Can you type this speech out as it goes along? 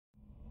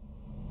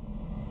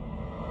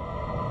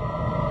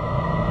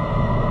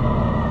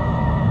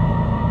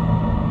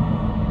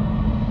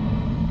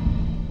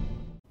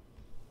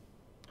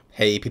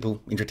Hey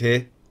people, Indrid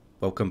here.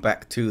 Welcome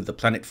back to the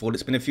Planetfall.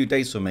 It's been a few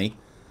days for me,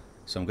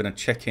 so I'm going to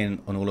check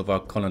in on all of our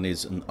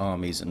colonies and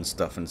armies and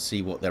stuff and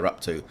see what they're up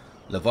to.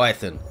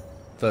 Leviathan,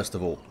 first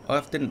of all. I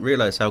didn't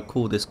realise how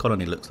cool this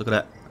colony looks. Look at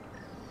that.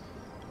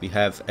 We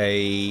have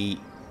a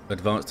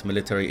advanced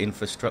military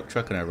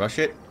infrastructure. Can I rush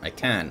it? I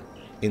can.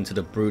 Into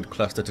the brood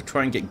cluster to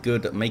try and get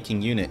good at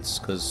making units,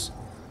 because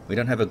we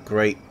don't have a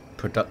great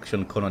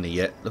production colony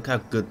yet. Look how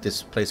good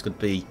this place could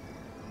be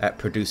at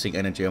producing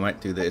energy. I might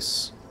do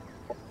this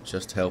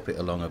just to help it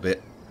along a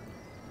bit.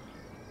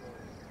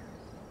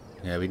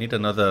 Yeah, we need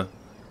another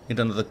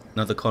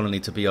colony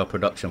to be our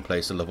production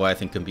place, so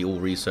Leviathan can be all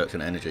research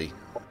and energy.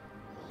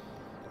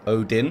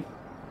 Odin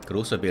could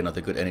also be another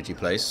good energy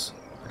place,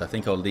 but I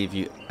think I'll leave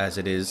you as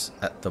it is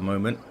at the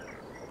moment.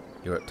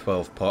 You're at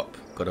 12 pop,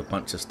 got a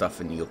bunch of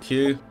stuff in your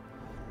queue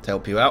to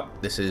help you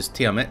out. This is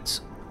Tiamat.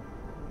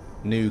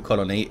 New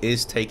colony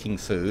is taking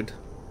food,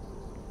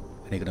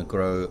 and you're going to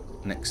grow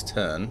next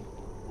turn.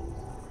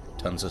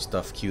 Tons of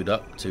stuff queued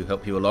up to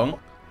help you along.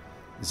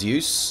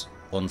 Zeus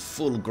on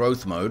full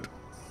growth mode,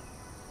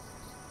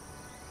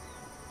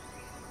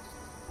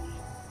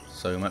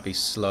 so it might be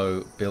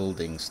slow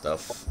building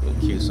stuff. We'll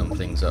queue some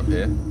things up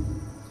here.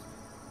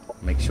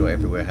 Make sure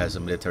everywhere has a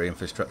military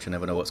infrastructure.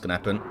 Never know what's going to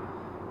happen.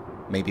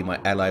 Maybe my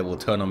ally will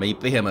turn on me.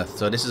 Behemoth.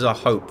 So this is our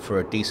hope for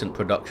a decent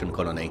production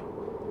colony.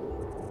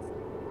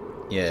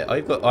 Yeah,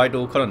 I've got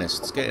idle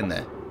colonists. Get in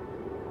there.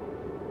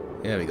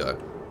 There we go.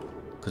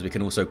 Because we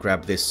can also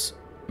grab this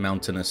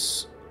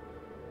mountainous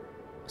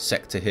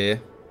sector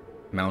here.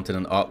 Mountain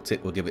and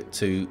Arctic will give it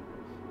 2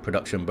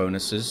 production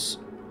bonuses.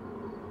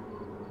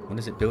 What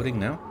is it building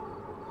now?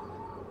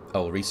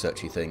 Oh,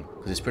 researchy thing.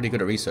 Because it's pretty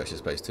good at research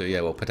this place too.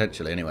 Yeah, well,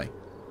 potentially anyway.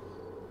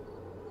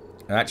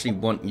 I actually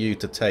want you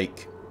to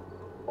take...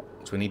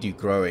 So we need you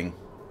growing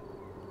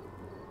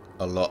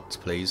a lot,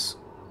 please.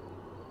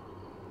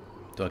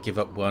 Do I give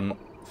up 1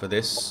 for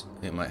this?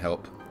 It might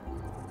help.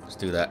 Let's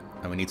do that.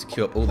 And we need to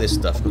queue up all this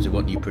stuff because we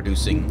want you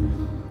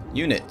producing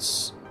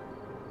units.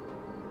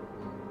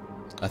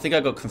 I think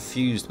I got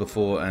confused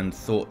before and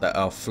thought that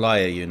our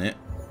flyer unit,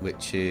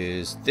 which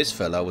is this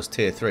fella, was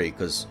tier 3,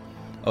 because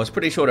I was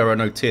pretty sure there are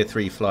no tier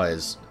 3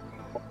 flyers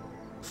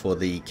for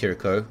the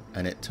Kir'Ko,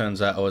 and it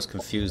turns out I was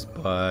confused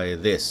by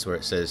this where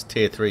it says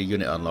tier 3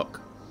 unit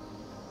unlock.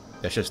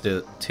 That's just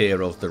the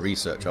tier of the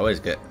research. I always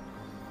get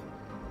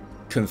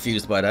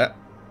confused by that.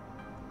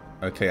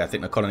 Okay, I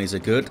think the colonies are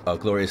good. Our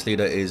glorious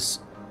leader is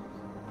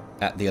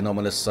at the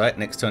anomalous site.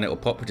 Next turn it will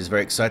pop, which is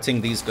very exciting.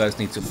 These guys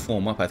need to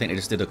form up. I think they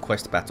just did a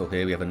quest battle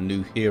here. We have a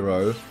new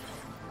hero.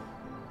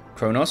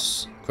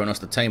 Kronos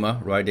the Tamer,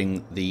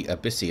 riding the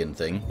Abyssian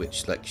thing,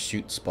 which like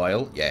shoots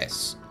bile.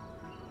 Yes.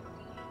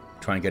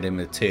 Try and get him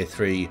a tier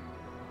 3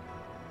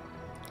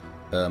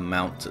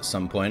 mount at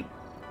some point.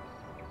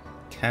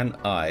 Can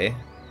I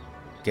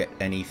get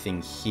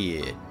anything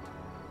here?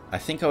 I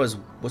think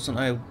wasn't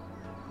I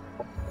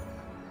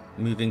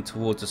moving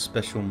towards a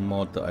special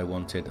mod that I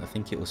wanted? I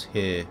think it was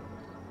here.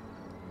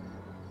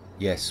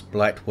 Yes,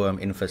 Blightworm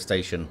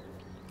Infestation.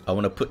 I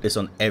want to put this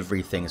on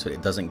everything so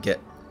it doesn't get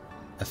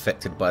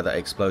affected by that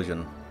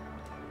explosion.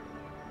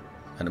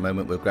 At the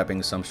moment we're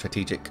grabbing some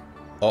strategic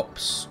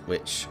ops,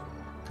 which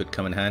could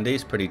come in handy.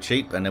 It's pretty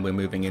cheap. And then we're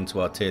moving into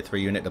our tier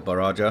 3 unit, the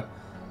Baraja.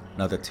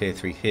 Another tier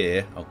 3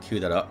 here. I'll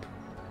queue that up.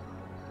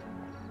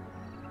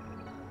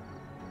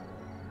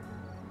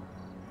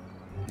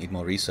 Need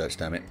more research,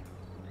 damn it.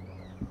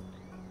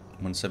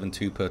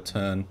 172 per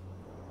turn.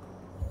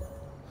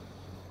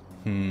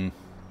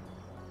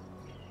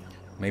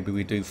 Maybe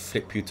we do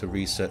flip you to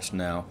research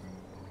now.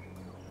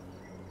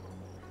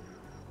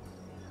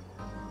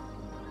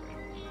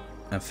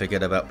 And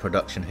forget about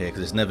production here,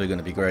 because it's never going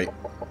to be great.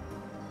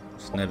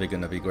 It's never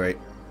going to be great.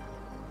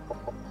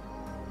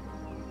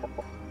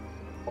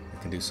 We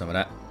can do some of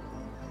that.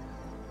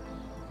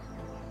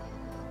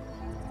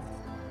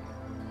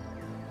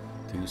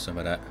 Do some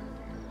of that.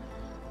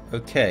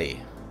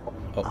 Okay.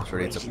 Ops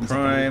ready to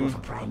prime.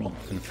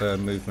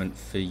 Confirm movement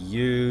for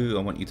you.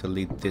 I want you to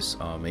lead this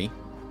army.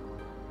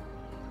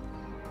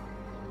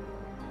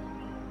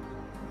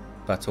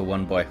 Battle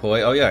won by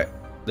Hoi. Oh yeah,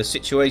 the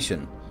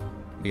situation.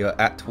 We are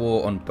at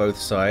war on both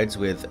sides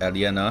with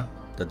Aliena,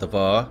 the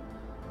Davar,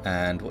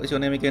 and what is your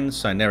name again?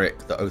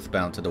 Cyneric, the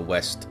Oathbound to the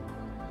west.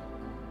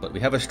 But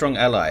we have a strong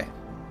ally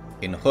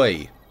in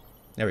Hoi.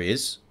 There he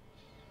is.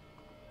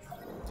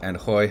 And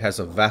Hoi has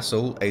a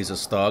vassal, Aza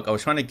Starg. I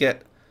was trying to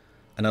get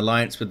an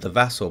alliance with the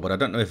vassal, but I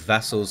don't know if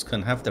vassals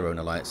can have their own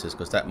alliances,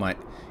 because that might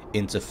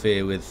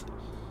interfere with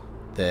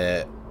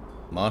their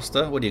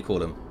master. What do you call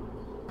them?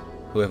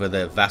 Whoever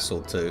they're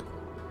vassal to.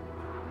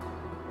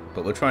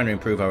 But we're trying to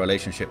improve our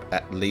relationship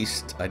at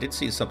least. I did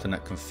see something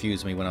that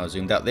confused me when I was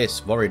zoomed out. This,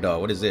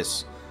 Voridar, what is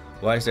this?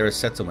 Why is there a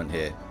settlement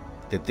here?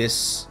 Did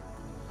this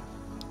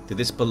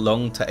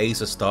belong to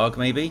Aza Starg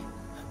maybe?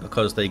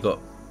 Because they got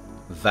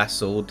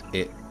vassaled,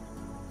 it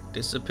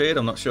disappeared?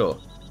 I'm not sure.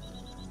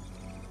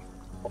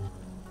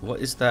 What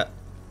is that?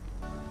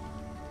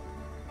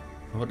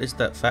 What is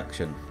that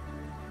faction?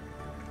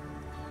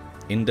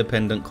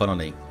 Independent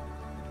colony.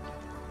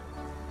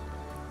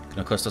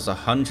 Gonna cost us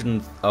 100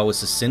 and... Oh,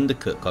 it's a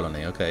syndicate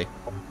colony. Okay.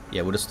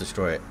 Yeah, we'll just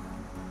destroy it.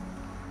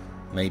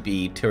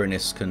 Maybe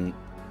Tyranis can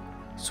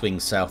swing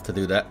south to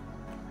do that.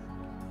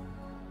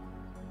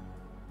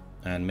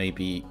 And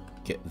maybe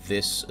get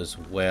this as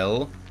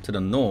well. To the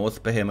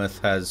north, Behemoth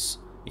has...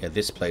 Yeah,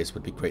 this place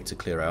would be great to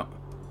clear out.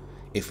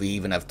 If we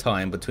even have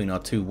time between our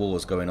two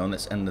wars going on.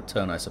 Let's end the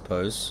turn, I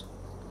suppose.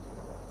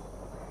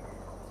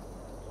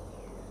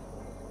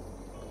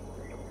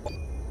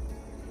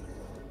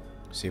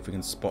 See if we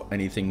can spot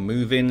anything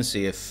moving.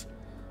 See if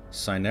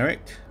Cyneric...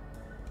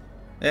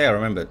 Yeah, I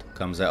remembered.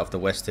 Comes out of the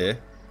west here.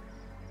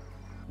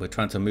 We're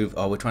trying to move...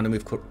 Oh, we're trying to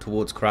move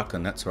towards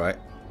Kraken. That's right.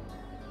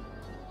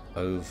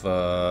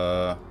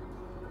 Over...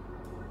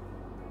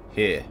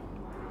 here.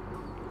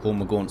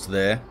 Hormagaunt's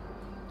there.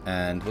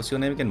 And what's your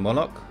name again?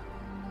 Moloch?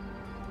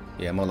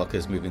 Yeah, Moloch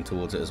is moving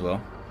towards it as well.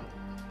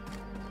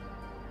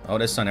 Oh,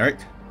 there's Cyneric.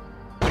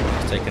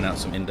 He's taking out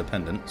some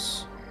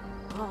independents.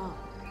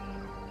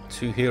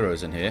 2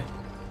 heroes in here.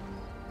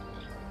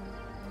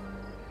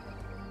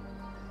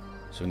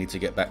 So we need to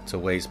get back to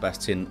Ways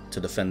Bastion to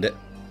defend it.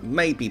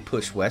 Maybe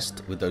push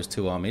west with those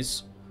 2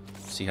 armies.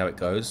 See how it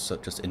goes. So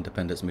just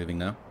independents moving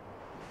now.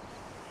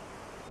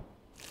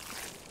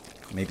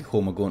 Maybe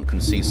Hormagaunt can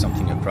see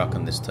something at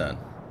Kraken this turn.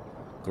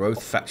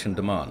 Growth faction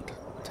demand.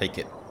 Take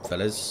it,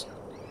 fellas.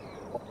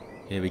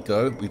 Here we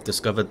go. We've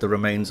discovered the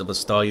remains of a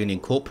Star Union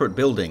corporate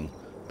building,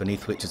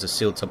 beneath which is a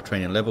sealed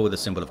subterranean level with a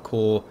symbol of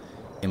core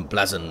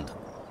emblazoned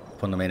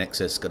upon the main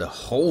access. Got a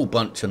whole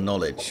bunch of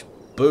knowledge.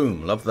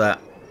 Boom, love that.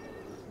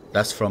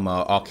 That's from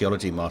our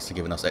archaeology master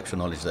giving us extra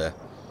knowledge there.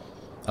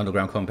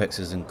 Underground complex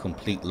is in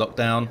complete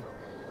lockdown.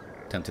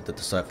 Attempted to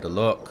decipher the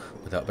lock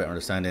without better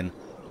understanding.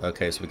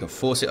 Okay, so we can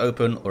force it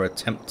open or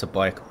attempt to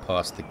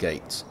bypass the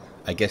gate.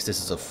 I guess this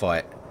is a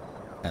fight.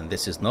 And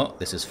this is not.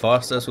 This is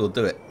faster, so we'll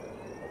do it.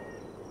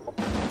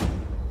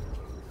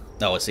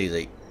 Oh, it's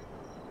easy.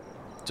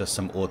 Just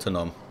some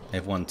autonom.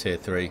 Everyone tier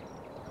 3.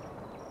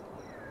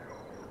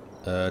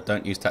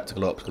 Don't use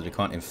tactical ops because we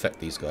can't infect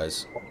these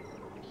guys.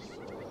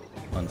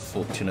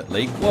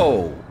 Unfortunately.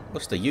 Whoa!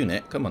 What's the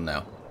unit? Come on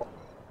now.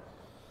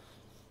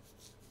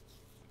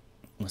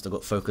 Must have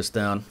got focused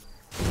down.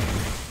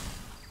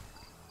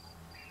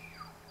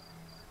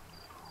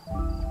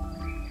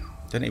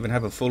 Don't even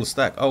have a full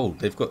stack. Oh,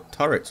 they've got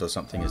turrets or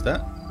something, is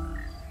that?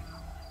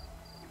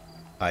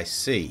 I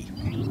see.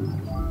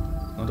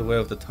 Not aware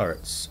of the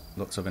turrets.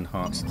 Lots of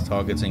enhanced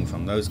targeting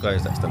from those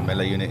guys. That's the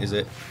melee unit, is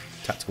it?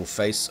 Tactical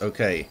face.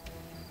 Okay.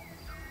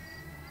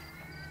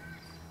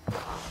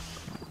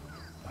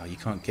 Oh, you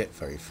can't get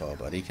very far,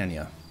 buddy, can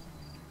you?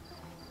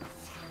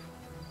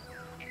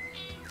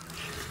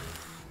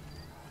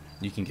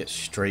 You can get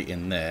straight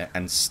in there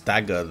and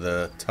stagger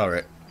the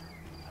turret.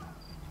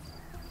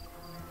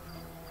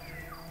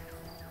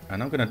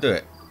 And I'm going to do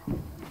it.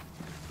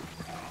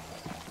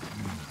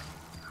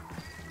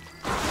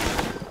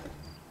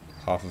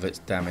 Half of its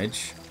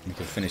damage. We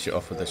can finish it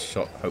off with a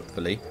shot,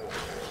 hopefully.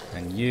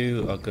 And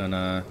you are going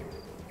to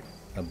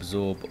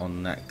absorb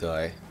on that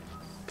guy.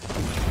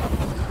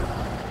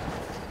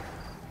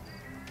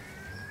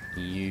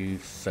 You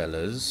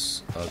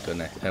fellas are going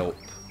to help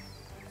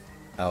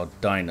our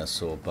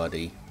dinosaur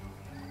buddy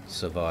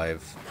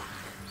survive.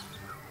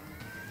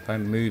 If I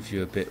move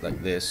you a bit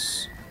like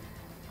this...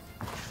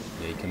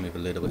 Yeah, you can move a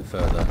little bit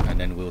further, and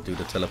then we'll do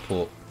the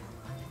teleport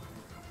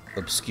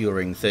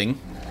obscuring thing.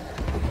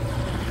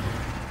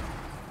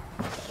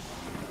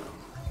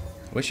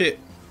 Wish it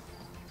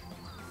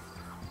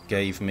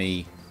gave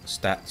me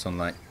stats on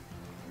like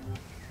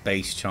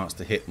base chance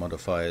to hit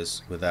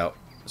modifiers without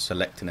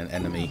selecting an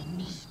enemy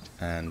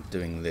and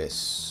doing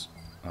this.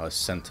 Oh, it's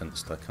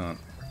sentenced. I can't.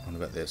 What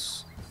about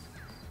this?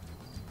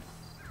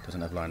 Doesn't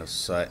have line of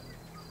sight.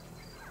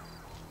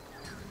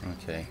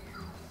 Okay.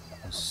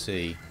 Let's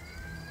see.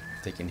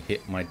 They can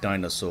hit my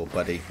dinosaur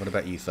buddy. What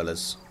about you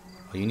fellas?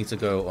 Oh, you need to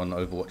go on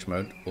Overwatch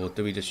mode, or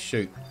do we just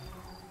shoot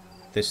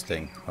this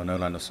thing? Oh, no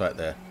line of sight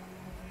there.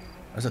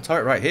 There's a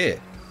turret right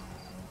here.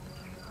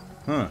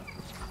 Huh.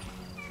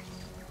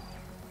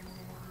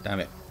 Damn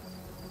it.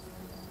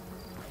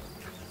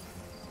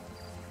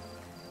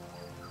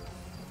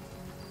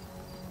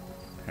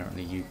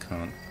 Apparently you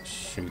can't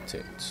shoot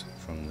it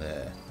from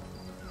there.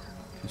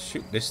 You can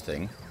shoot this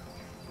thing.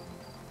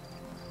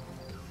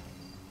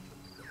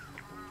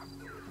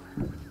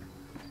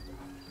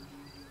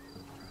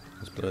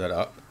 Blow that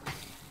up.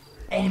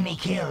 Enemy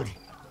killed.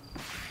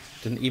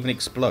 Didn't even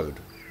explode,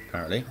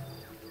 apparently.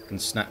 Can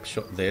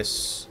snapshot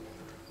this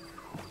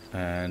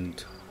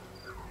and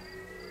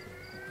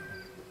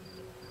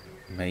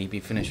maybe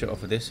finish it off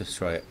with this. Let's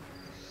try it.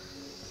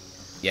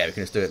 Yeah, we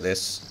can just do it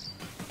this.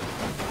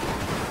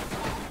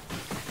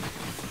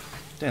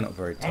 They're not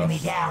very tough. Enemy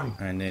down.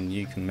 And then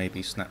you can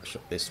maybe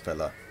snapshot this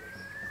fella,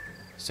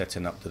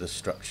 setting up the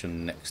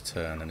destruction next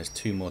turn. And there's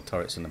 2 more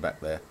turrets in the back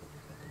there.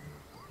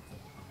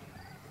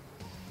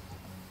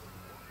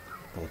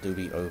 Or do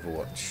we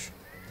Overwatch?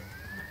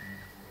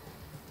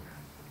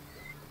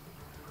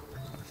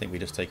 I think we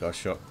just take our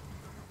shot.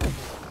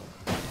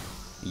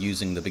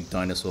 Using the big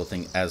dinosaur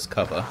thing as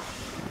cover.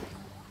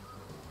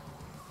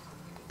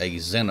 a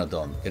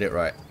Xenodon. Get it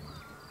right.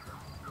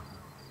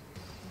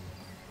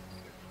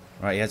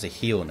 Right, he has a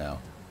heal now.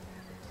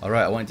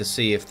 Alright, I wanted to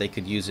see if they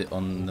could use it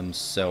on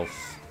themselves.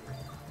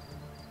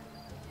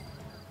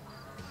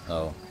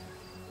 Oh.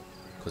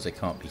 Because they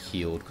can't be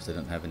healed because they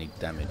don't have any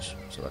damage.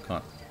 So I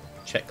can't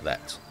check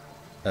that.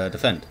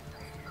 Defend.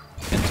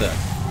 Enter.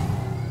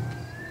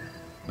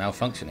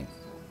 Malfunctioning.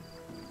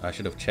 I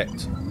should have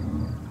checked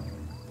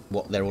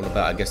what they're all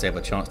about. I guess they have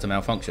a chance to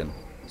malfunction.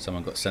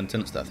 Someone got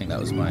sentenced. I think that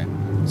was my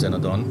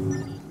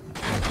Xenodon.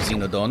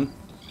 Xenodon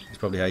is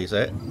probably how you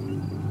say it.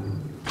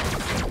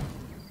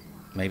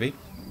 Maybe.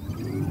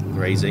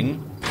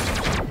 Grazing.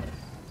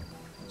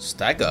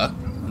 Stagger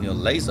on your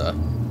laser.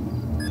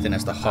 I think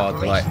that's the hard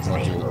light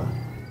module.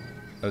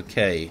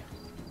 Okay.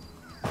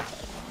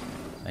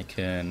 I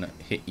can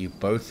hit you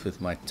both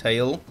with my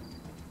tail.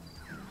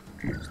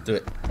 Let's do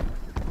it.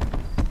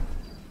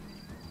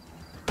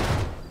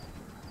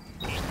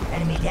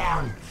 Enemy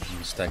down.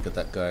 You staggered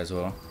that guy as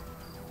well.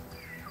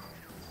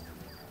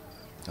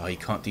 Oh, you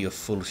can't do your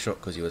full shot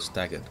because you were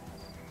staggered.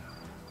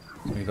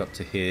 Let's move up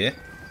to here.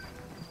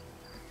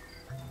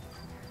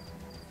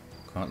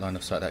 Can't line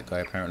of sight that guy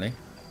apparently.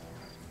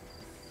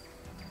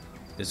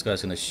 This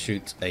guy's going to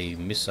shoot a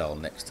missile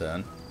next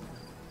turn.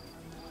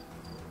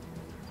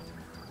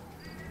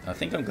 I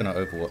think I'm going to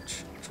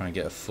Overwatch. Try and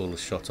get a full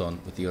shot on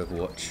with the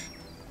Overwatch.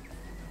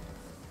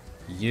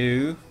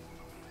 You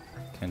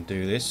can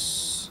do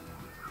this.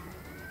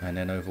 And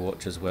then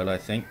Overwatch as well, I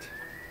think.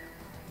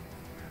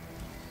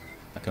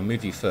 I can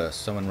move you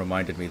first. Someone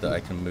reminded me that I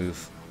can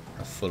move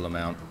a full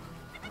amount.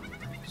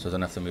 So I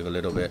don't have to move a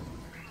little bit.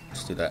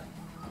 Let's do that.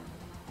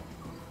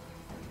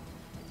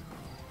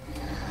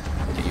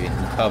 Get you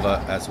in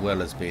cover as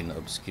well as being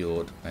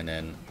obscured. And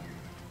then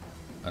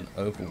an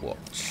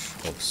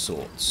Overwatch of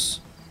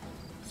sorts.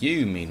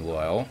 You,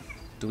 meanwhile,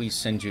 do we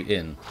send you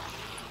in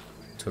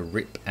to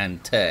rip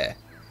and tear?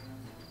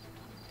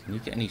 Can you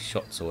get any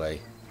shots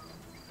away?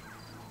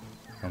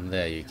 From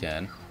there you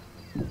can.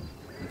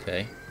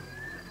 Okay.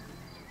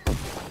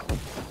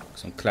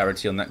 Some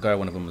clarity on that guy.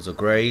 One of them was a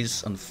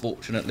graze,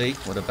 unfortunately.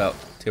 What about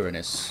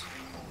Tyranis?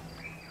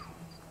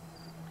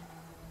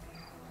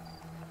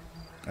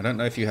 I don't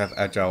know if you have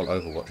Agile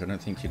Overwatch. I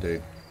don't think you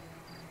do.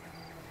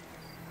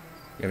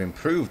 You have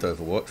Improved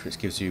Overwatch, which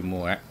gives you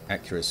more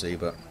accuracy,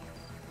 but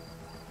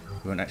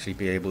you won't actually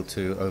be able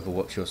to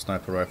Overwatch your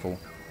sniper rifle.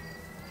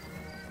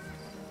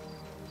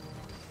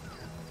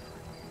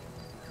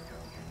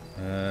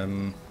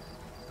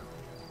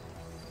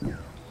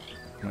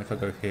 What if I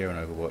go here and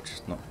Overwatch?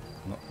 It's not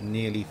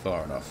nearly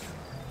far enough.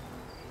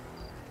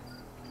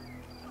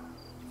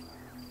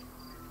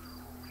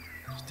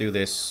 Let's do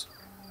this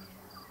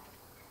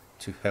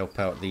to help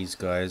out these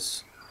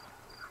guys.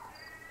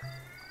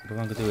 What do I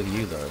want to do with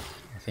you though?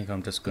 I think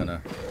I'm just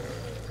gonna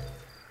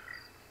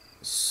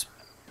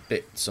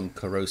spit some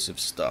corrosive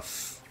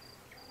stuff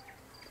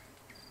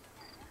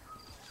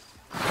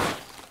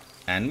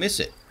and miss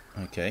it.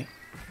 Okay.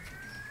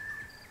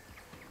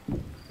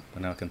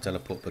 But now I can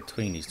teleport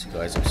between these two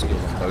guys, obscure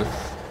them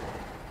both.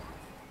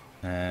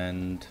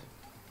 And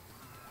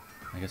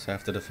I guess I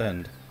have to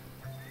defend.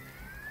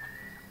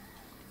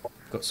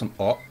 Got some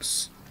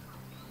ops,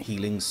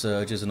 healing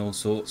surges and all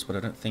sorts, but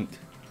I don't think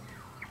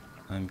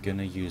I'm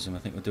gonna use them. I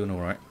think we're doing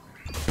alright.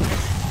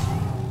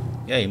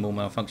 Yay, more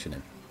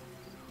malfunctioning.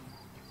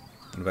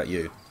 What about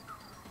you?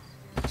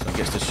 Someone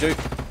gets to shoot.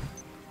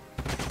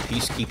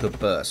 Peacekeeper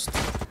burst.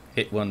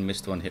 Hit one,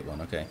 missed one, hit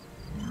one. Okay.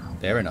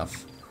 Fair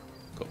enough.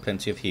 Got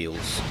plenty of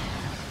heals.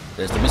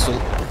 There's the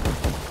missile.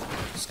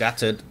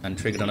 Scattered and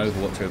triggered an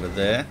Overwatch over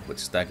there, which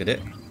staggered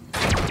it.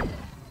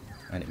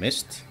 And it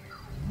missed.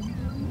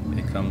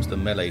 Here comes the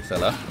melee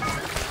fella.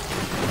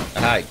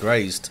 Aha, it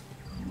grazed.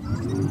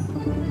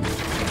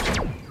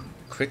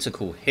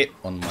 Critical hit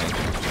on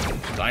my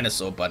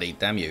dinosaur buddy.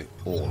 Damn you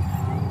all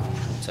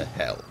to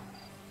hell.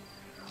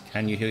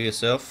 Can you heal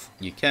yourself?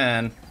 You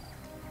can.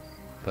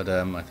 But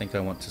I think I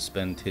want to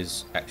spend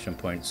his action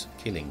points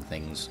killing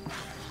things.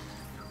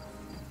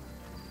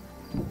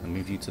 I'll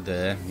move you to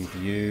there. Move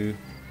you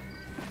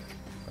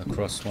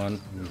across one.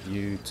 Move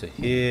you to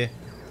here.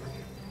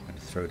 And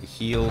throw the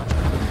heal.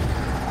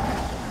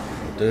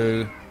 Will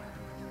do.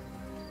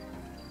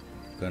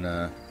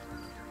 Gonna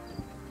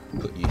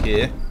put you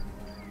here.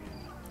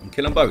 And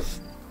kill them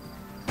both.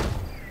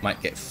 Might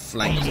get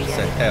flanked to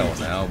hell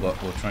now,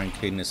 but we'll try and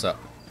clean this up.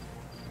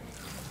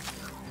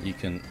 You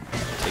can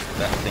take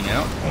that thing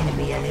out.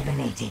 Enemy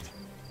eliminated.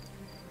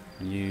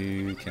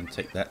 You can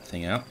take that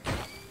thing out.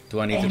 Do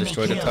I need to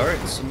destroy the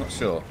turrets? I'm not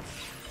sure.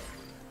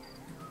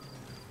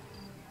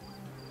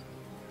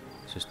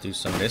 Let's just do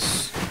some of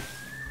this.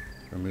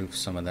 Remove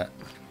some of that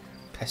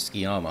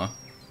pesky armor.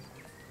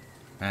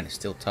 Man, it's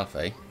still tough,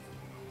 eh?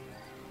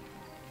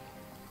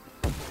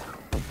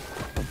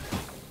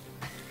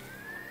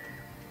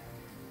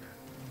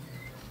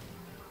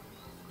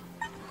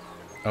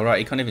 Alright,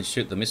 you can't even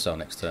shoot the missile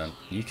next turn.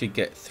 You could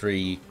get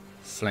 3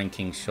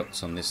 flanking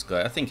shots on this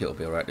guy. I think it'll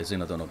be alright. The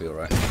Xenodon will be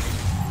alright.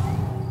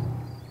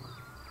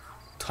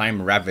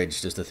 Time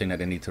Ravaged is the thing that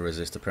they need to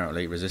resist,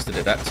 apparently. Resisted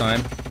it that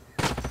time.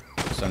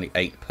 It's only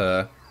 8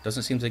 per.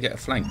 Doesn't seem to get a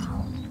flank.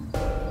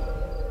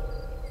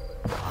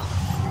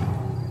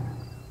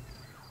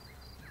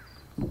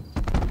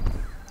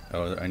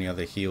 Oh, are there any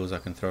other heals I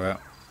can throw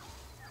out?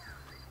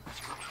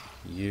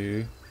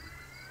 You.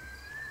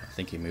 I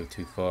think he moved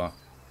too far.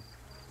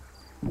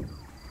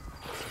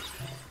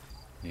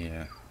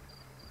 Yeah.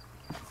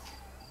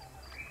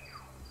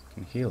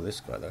 Can heal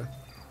this guy though.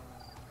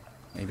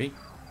 Maybe.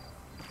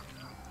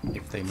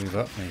 If they move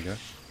up, there you go.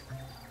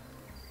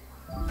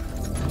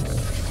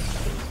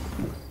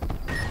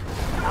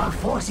 Our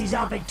forces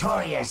are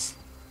victorious.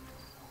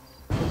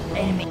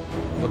 Enemy.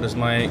 What does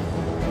my...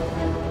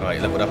 Alright,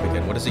 leveled up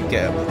again. What does he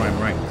get at prime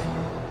rank?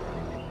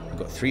 I've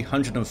got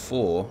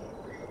 304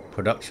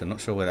 production.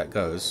 Not sure where that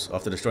goes.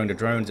 After destroying the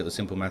drones, it was a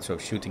simple matter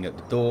of shooting at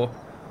the door.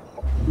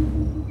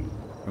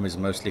 Room is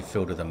mostly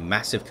filled with a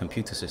massive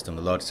computer system,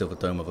 the large silver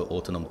dome of an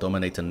Autonom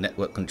Dominator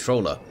network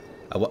controller.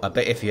 I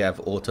bet if you have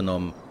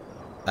Autonom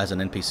as an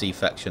NPC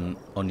faction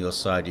on your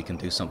side, you can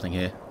do something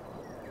here.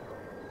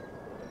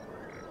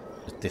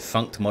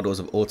 Defunct models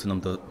of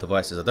Autonom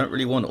devices. I don't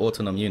really want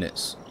Autonom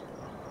units.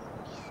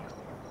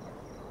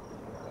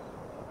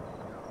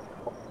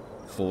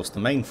 Force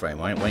the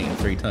mainframe. I ain't waiting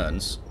 3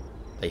 turns.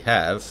 They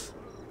have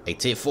a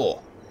tier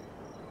 4.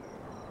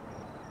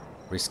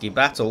 Risky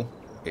battle,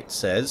 it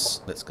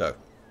says. Let's go.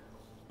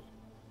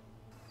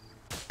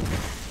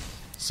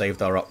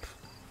 Saved our up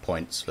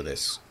points for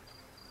this.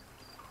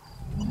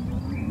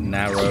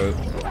 Narrow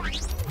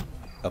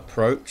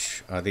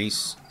approach. Are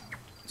these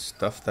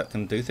stuff that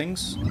can do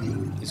things?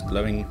 These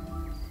glowing...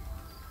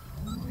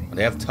 Well,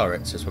 they have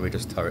turrets. It's probably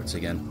just turrets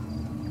again.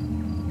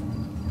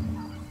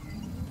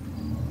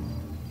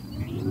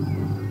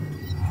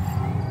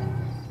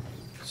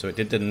 So it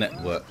did the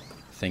network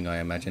thing, I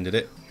imagine, did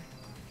it?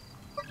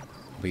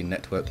 Be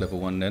network level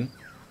 1 then?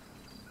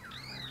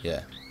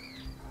 Yeah.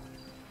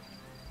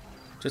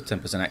 Just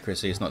 10%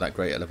 accuracy, it's not that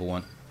great at level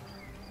 1.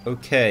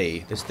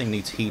 Okay, this thing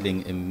needs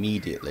healing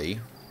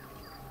immediately.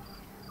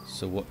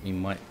 So what we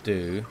might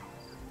do...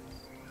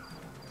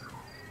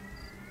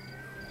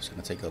 It's going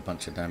to take a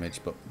bunch of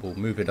damage, but we'll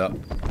move it up.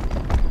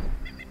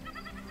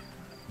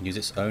 Use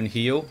its own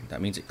heal.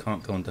 That means it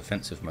can't go on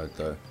defensive mode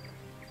though.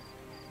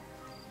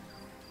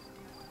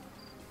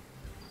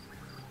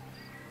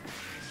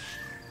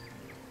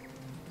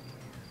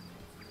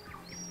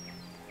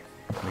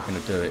 We're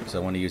going to do it because I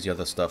want to use the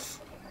other stuff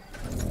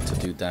to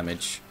do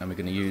damage, and we're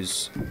going to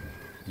use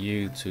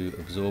you to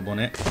absorb on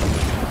it.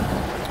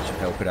 Should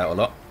help it out a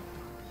lot.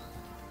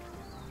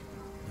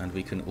 And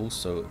we can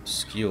also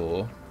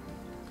obscure.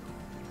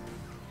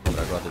 But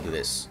I'd rather do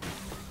this.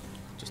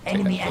 Just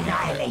Enemy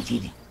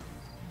annihilated.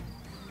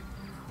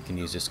 We can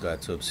use this guy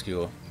to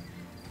obscure.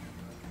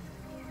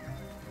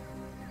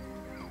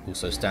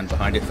 Also stand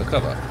behind it for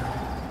cover.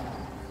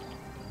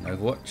 An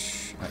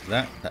Overwatch like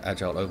that. That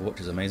agile Overwatch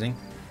is amazing.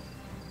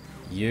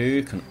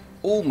 You can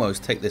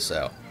almost take this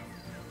out.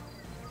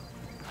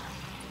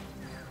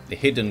 The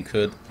hidden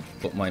could,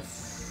 but my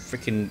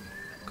freaking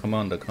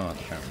commander can't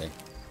apparently.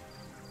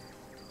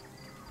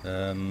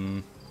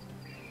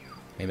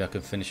 Maybe I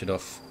can finish it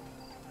off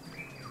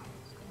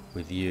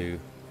with you.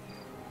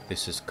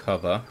 This is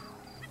cover.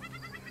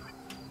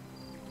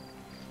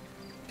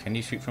 Can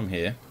you shoot from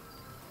here?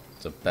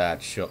 It's a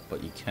bad shot,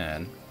 but you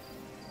can.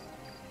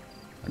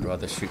 I'd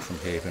rather shoot from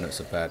here even though it's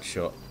a bad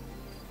shot.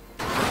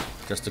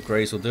 Just the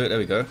graze will do it. There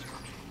we go.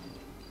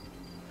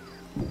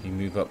 You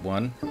move up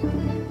 1.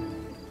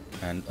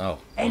 And, oh.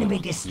 Enemy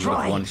You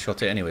destroyed. one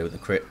shot it anyway with the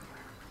crit.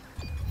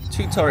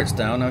 2 turrets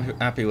down. I'm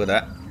happy with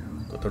that.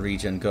 Got the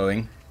regen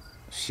going.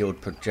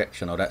 Shield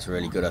projection. Oh, that's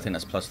really good. I think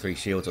that's +3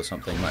 shields or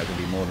something. Might even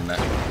be more than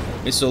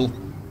that. Missile.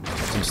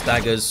 Some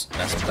staggers.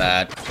 That's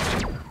bad.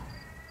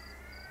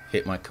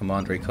 Hit my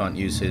commander. He can't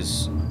use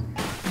his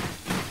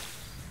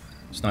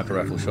sniper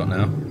rifle shot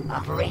now.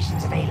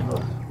 Operations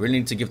available. Really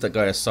need to give that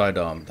guy a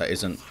sidearm that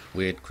isn't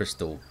weird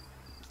crystal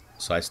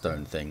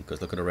sidestone thing,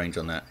 because look at the range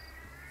on that.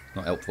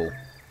 Not helpful.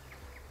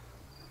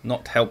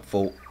 Not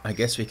helpful. I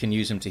guess we can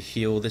use him to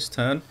heal this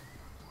turn.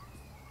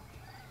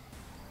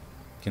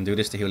 Can do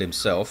this to heal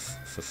himself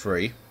for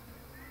free.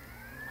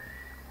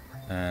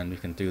 And we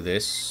can do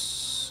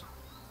this.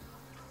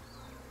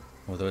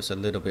 Although it's a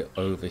little bit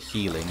over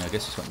healing. I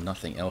guess it's got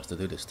nothing else to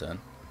do this turn.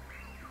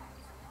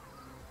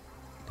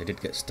 They did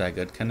get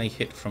staggered. Can they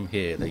hit from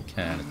here? They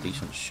can. A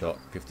decent shot.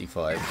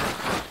 55.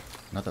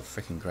 Another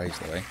freaking graze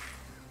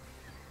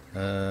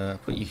though.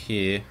 Put you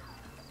here.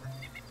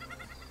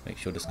 Make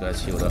sure this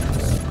guy's healed up.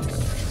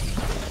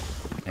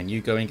 And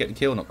you go and get the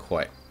kill? Not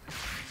quite.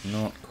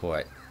 Not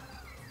quite.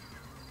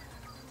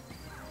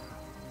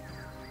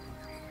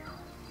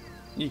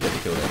 You get the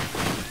kill then.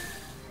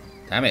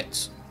 Damn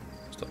it.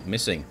 Stop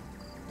missing.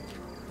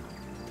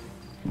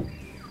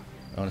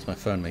 Oh, that's my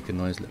phone making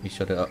noise. Let me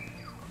shut it up.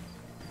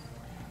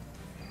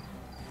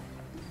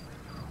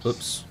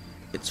 Oops.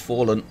 It's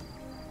fallen.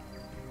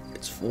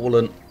 It's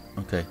fallen.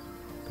 Okay.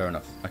 Fair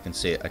enough. I can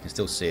see it. I can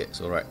still see it.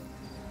 It's alright.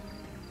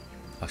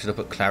 I should have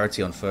put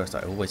clarity on first.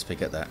 I always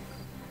forget that.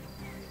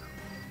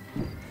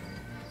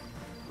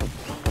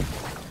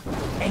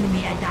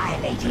 Enemy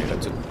annihilated.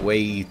 That took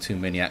way too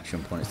many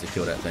action points to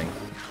kill that thing.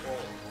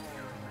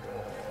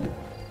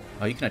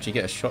 Oh, you can actually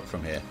get a shot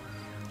from here.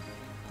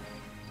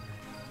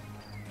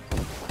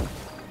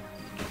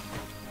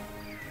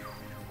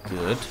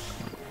 Good.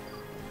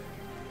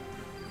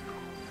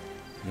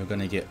 You're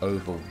going to get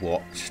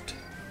overwatched.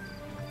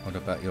 What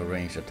about your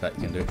ranged attack?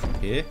 You can do it from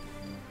here.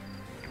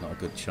 Not a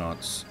good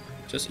chance.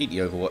 Just eat the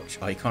overwatch.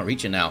 Oh, you can't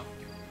reach it now.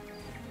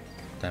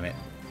 Damn it.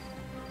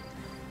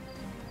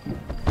 Do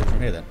it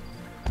from here then.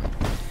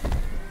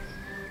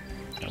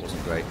 That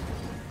wasn't great.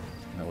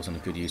 That wasn't a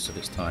good use of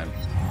its time.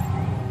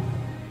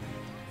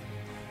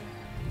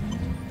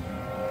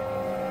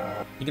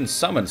 You can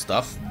summon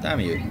stuff. Damn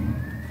you.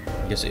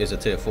 I guess it is a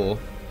tier 4.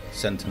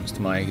 Sentence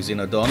to my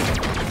Xenodon.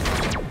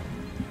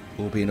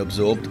 All being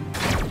absorbed.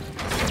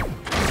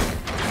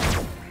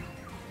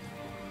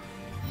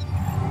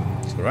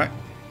 It's alright.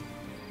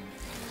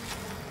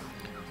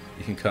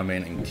 You can come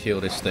in and kill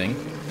this thing.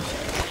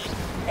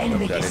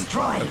 Enemy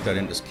destroyed. Hope that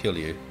didn't just kill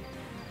you.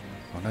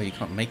 Oh no, you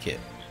can't make it.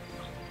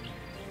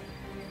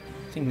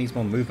 I think it needs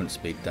more movement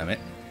speed, damn it.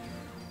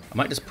 I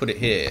might just put it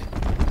here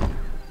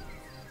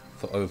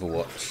for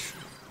Overwatch.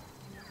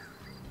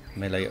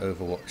 Melee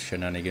Overwatch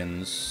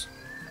shenanigans.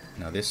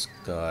 Now this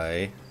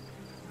guy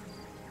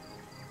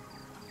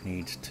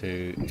needs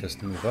to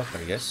just move up,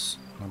 I guess.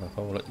 Not a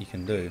whole lot you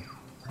can do.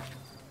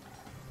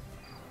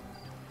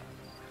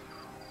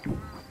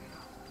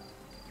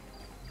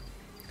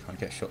 Can't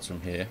get shots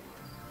from here.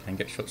 Can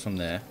get shots from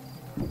there.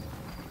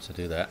 So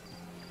do that.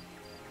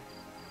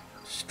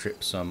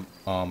 Strip some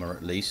armor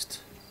at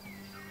least.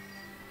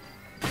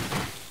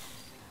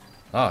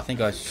 Ah, I think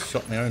I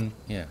shot my own...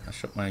 Yeah, I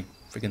shot my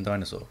freaking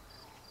dinosaur.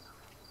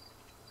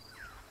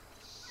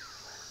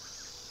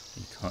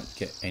 You can't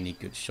get any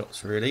good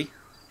shots really.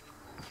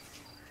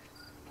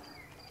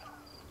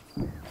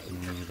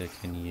 Neither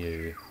can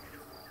you.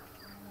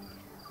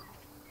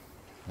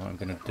 What I'm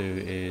going to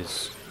do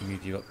is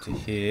move you up to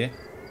here.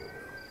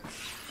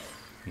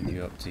 Move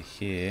you up to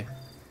here.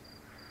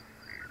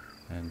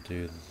 And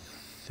do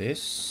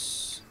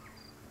this.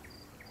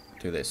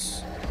 Do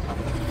this.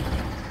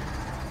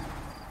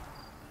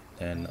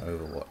 Then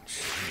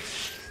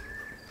Overwatch.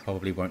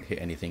 Probably won't hit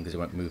anything because it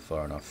won't move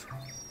far enough.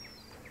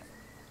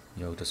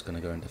 You're just going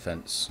to go in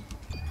defense.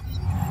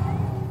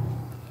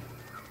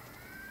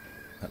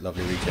 That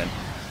lovely regen.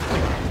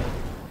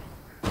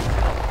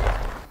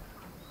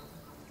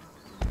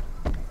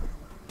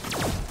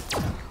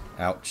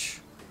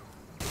 Ouch.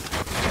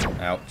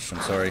 Ouch,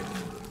 I'm sorry.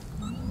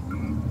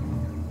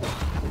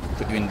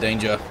 Put you in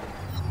danger.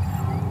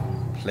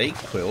 Plague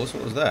Quills?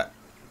 What was that?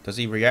 Does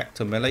he react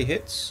to melee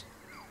hits?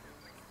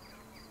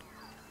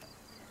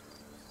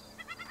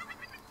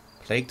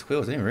 Plagued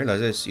Quills, I didn't realise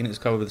this. Units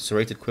covered with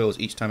serrated quills,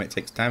 each time it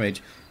takes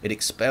damage, it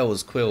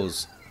expels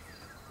quills,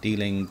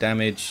 dealing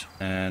damage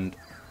and...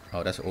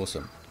 Oh, that's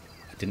awesome.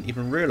 I didn't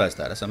even realise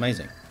that. That's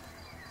amazing.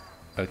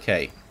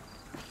 Okay.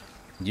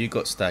 You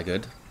got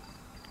staggered,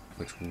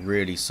 which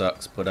really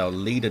sucks, but our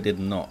leader did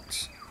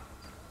not.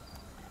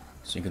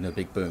 So you can do a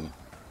big boom.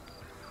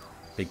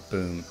 Big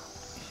boom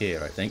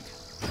here, I think.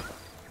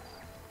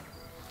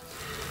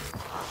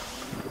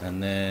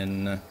 And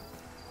then...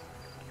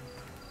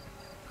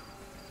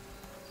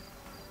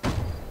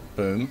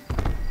 Boom.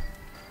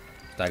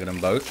 Stagger them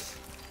both.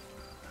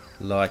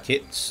 Like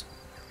it.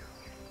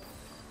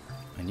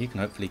 And you can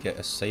hopefully get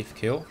a safe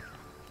kill.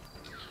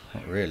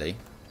 Not really.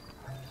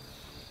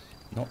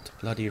 Not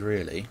bloody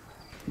really.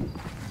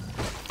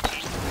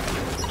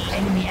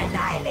 Enemy I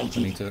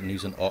annihilated. need to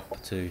use an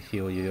op to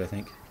heal you, I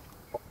think.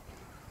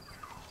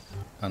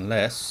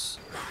 Unless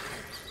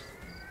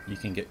you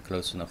can get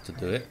close enough to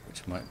do it,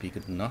 which might be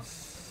good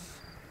enough.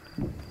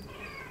 I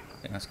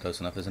think that's close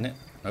enough, isn't it?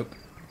 Nope.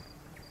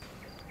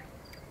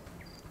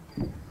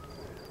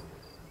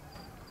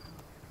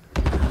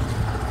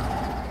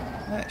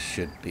 That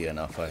should be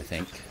enough, I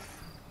think.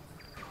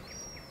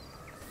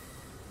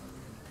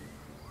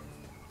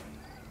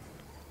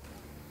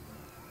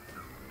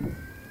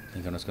 I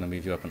think I'm just going to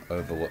move you up and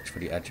Overwatch for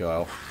the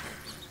Agile.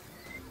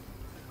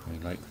 We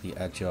like the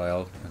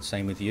Agile. And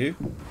same with you.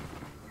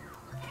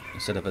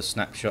 Instead of a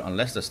snapshot,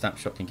 unless the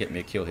snapshot can get me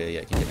a kill here. Yeah,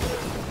 it can get me a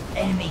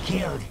kill. Enemy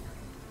killed.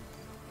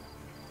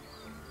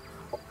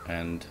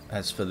 And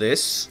as for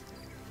this,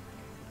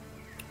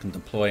 I can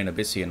deploy an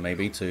Abyssian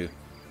maybe to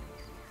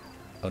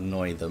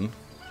annoy them.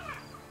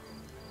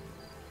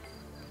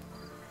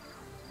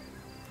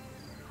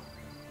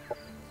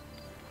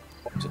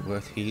 Is it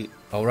worth heal?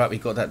 Oh right, we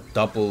got that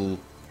double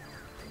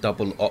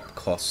op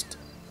cost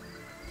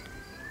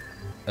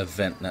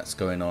event that's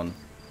going on.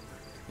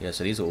 Yeah,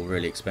 so these are all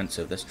really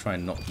expensive. Let's try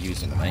and not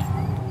using them, eh?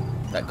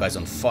 That guy's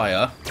on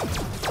fire.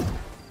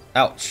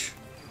 Ouch.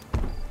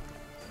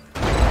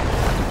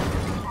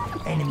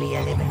 Enemy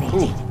eliminated.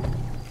 Ooh.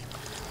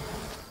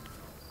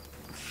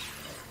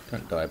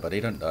 Don't die,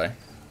 buddy, don't die.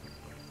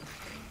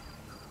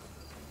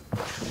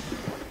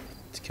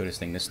 To kill this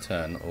thing this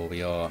turn, or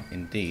we are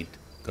indeed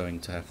going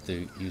to have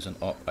to use an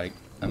op. I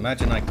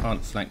imagine I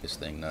can't flank this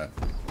thing, no.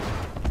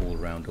 All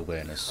round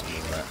awareness and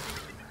all that.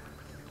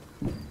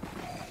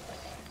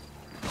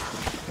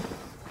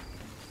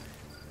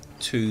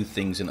 2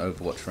 things in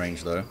Overwatch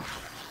range, though.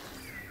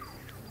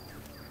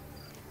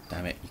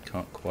 Damn it, you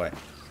can't quite.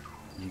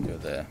 You go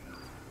there.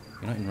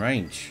 You're not in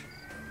range.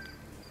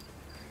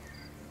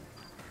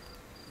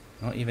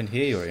 Not even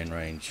here you're in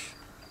range.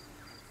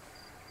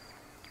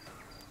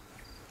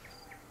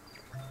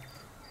 I'm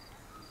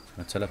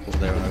gonna teleport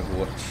there on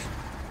Overwatch.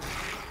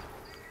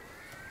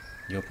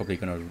 You're probably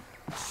gonna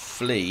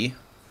flee.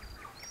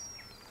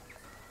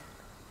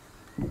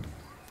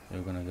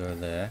 You're gonna go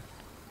there.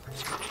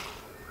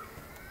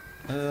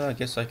 I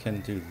guess I can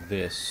do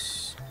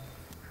this.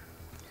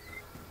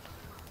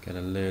 Get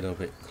a little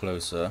bit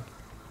closer.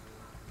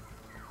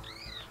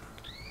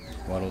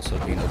 While also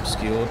being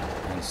obscured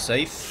and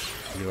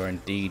safe. You are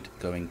indeed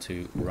going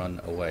to run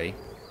away.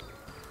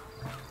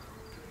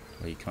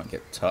 Where you can't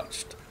get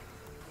touched.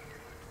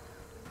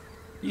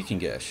 You can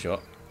get a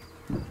shot.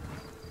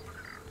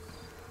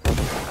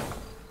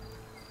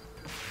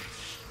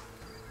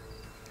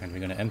 And we're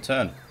going to end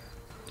turn.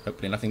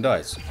 Hopefully nothing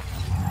dies.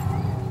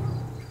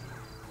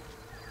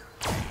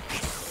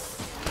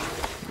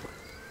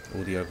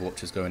 All the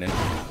Overwatchers going in.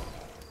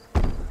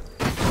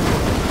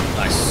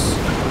 Nice. The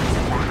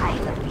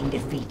Hive have been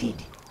defeated.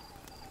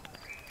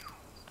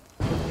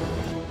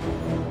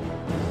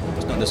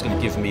 It's not just going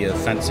to give me a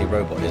fancy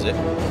robot, is it?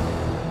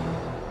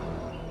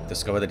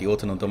 Discovered that the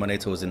Autonom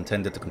Dominator was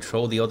intended to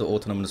control the other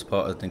Autonom as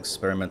part of an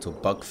experimental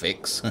bug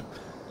fix.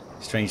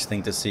 Strange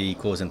thing to see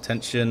causing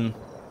tension.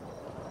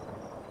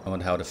 I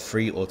wonder how the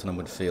free Autonom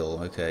would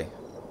feel. Okay.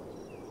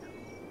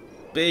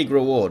 Big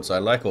rewards. I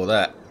like all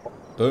that.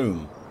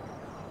 Boom.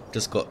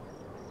 Just got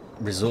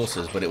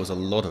resources, but it was a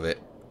lot of it.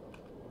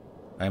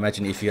 I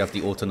imagine if you have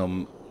the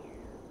Autonom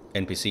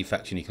NPC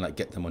faction, you can like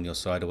get them on your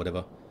side or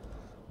whatever.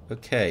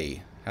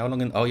 Okay. How long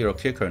in... Oh, you're a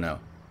Kir'Ko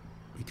now.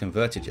 We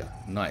converted you.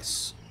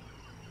 Nice.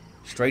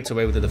 Straight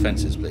away with the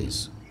defenses,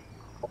 please.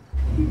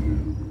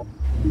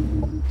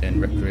 Then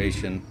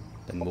recreation.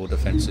 Then more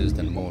defenses.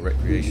 Then more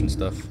recreation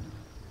stuff.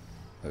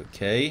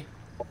 Okay.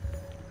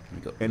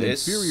 We got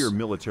this. An inferior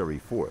military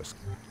force.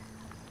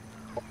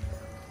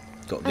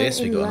 Got this.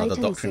 We got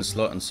another doctrine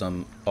slot and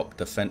some op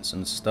defense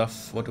and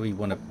stuff. What do we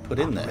want to put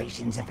in there?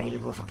 Operations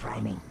available for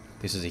priming.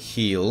 This is a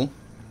heal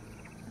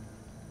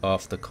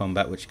after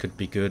combat, which could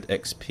be good.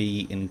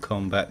 XP in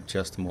combat,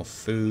 just more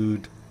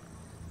food.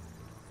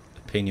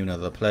 Opinion of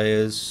other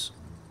players.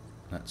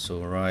 That's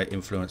alright.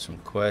 Influence from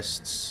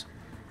quests.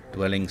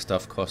 Dwelling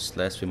stuff costs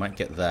less. We might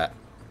get that.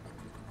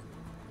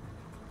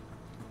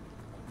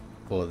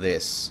 Or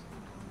this.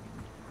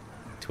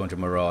 200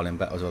 morale in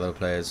battles with other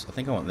players. I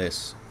think I want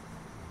this.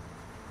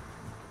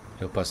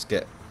 Help us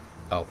get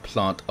our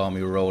plant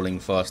army rolling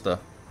faster.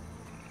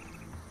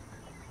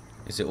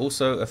 Is it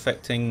also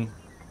affecting...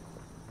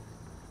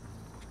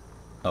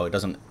 Oh, it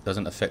doesn't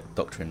affect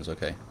doctrines,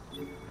 okay.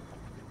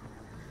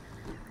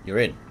 You're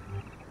in.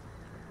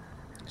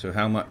 So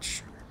how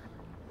much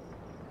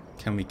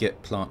can we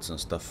get plants and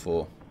stuff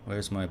for?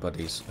 Where's my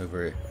buddies?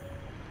 Over here.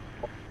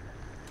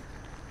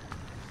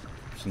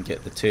 We can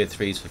get the tier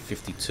 3s for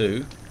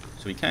 52.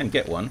 So we can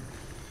get one.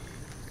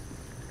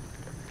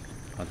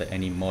 Are there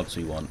any mods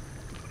we want?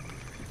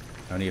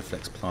 Only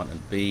affects plant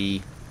and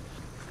bee.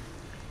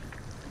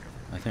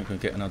 I think we'll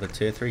get another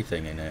tier 3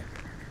 thing in here.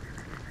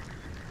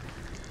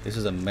 This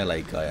is a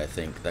melee guy, I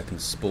think, that can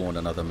spawn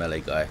another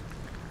melee guy.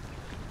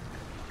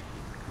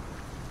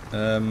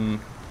 I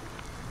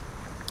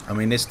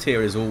mean, this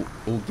tier is all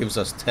gives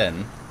us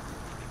 10,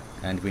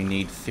 and we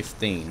need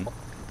 15.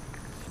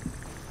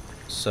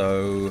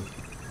 So,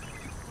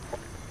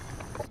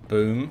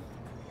 boom,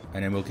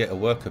 and then we'll get a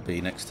worker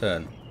bee next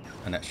turn,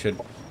 and that should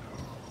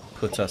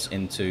put us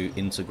into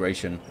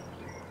integration,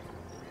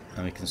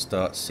 and we can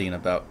start seeing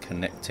about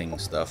connecting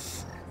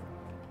stuff,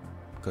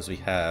 because we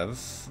have,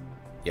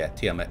 yeah,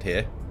 Tiamat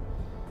here.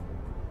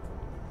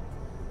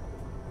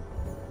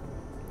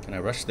 Can I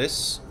rush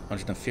this?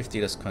 150,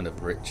 that's kind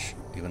of rich,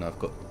 even though I've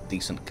got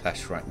decent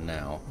cash right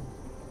now.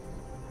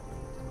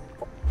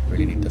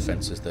 Really need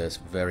defenses there, it's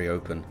very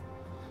open.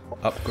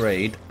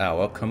 Upgrade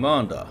our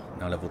commander,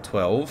 now level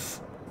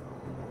 12.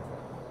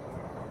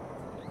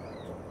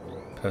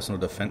 Personal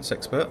defense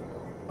expert.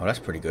 Oh, that's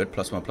pretty good,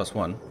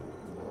 +1/+1.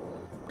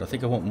 But I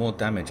think I want more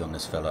damage on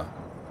this fella.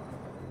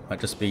 Might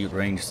just be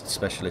ranged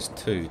specialist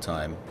 2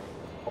 time.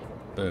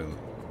 Boom.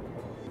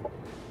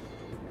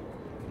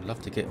 I'd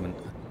love to get him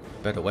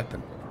a better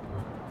weapon.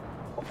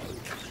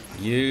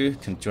 You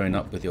can join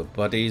up with your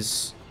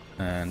buddies,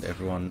 and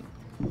everyone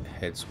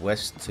heads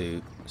west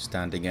to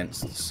stand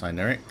against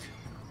Cyneric.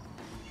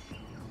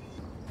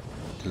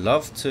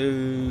 Love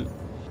to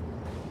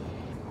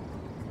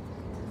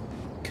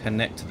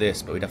connect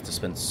this, but we'd have to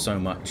spend so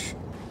much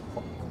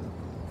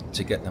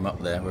to get them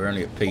up there. We're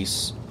only at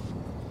peace.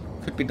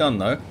 Could be done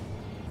though.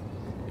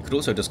 We could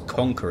also just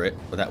conquer it,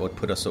 but that would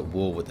put us at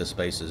war with the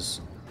spaces,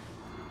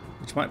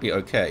 which might be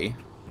okay.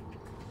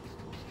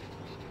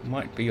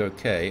 Might be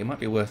okay. It might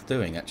be worth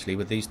doing actually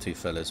with these two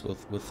fellas.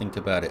 We'll think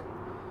about it.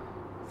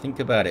 Think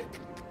about it.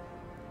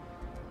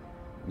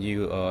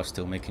 You are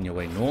still making your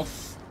way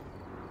north,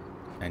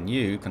 and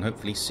you can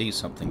hopefully see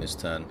something this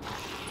turn.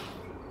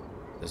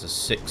 There's a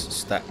 6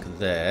 stack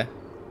there.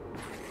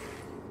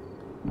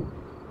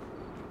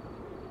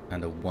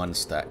 And a 1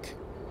 stack.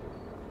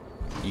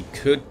 You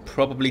could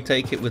probably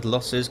take it with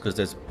losses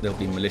because there'll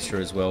be militia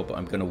as well, but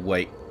I'm going to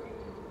wait.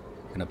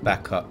 I'm going to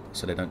back up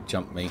so they don't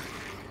jump me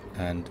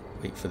and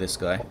wait for this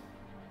guy.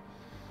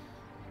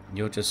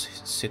 You're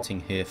just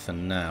sitting here for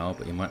now,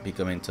 but you might be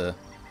going to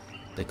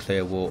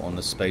declare war on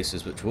the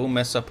spaces, which will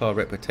mess up our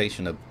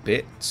reputation a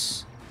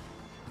bit.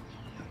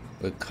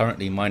 We're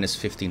currently minus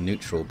 50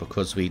 neutral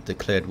because we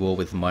declared war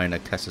with Minor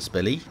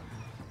Casaspelli.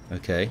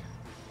 Okay.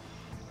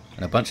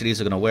 And a bunch of these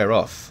are going to wear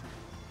off.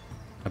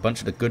 A bunch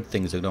of the good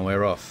things are going to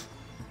wear off.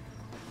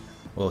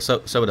 Well,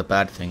 so are the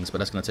bad things, but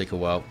that's going to take a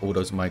while. All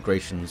those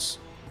migrations,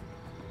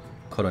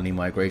 colony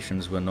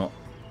migrations, were not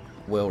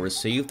well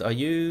received. Are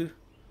you...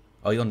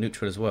 Oh, you're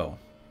neutral as well.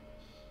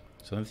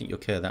 So I don't think you'll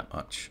care that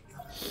much.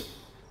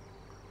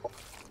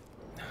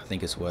 I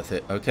think it's worth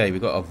it. Okay,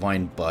 we've got a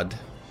Vine Bud.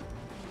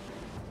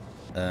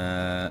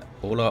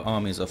 All our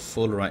armies are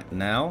full right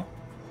now.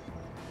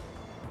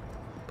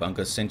 But I'm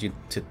going to send you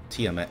to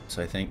Tiamat,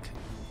 I think.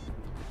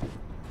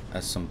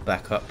 As some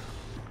backup.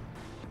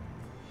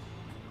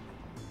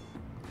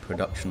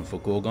 Production for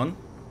Gorgon.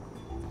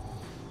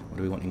 What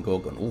do we want in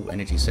Gorgon? Oh,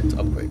 energy sector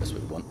upgrade. That's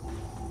what we want.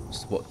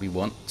 That's what we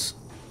want.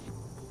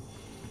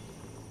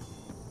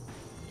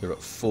 You're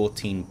at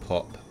 14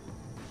 pop.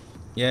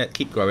 Yeah,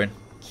 keep growing.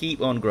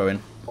 Keep on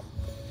growing.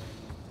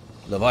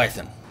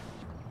 Leviathan.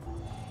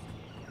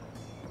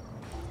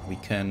 We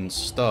can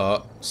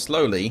start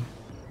slowly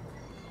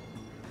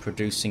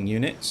producing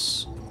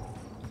units,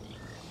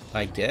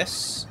 I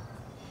guess.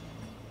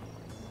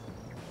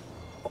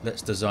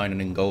 Let's design an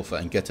engulfer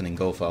and get an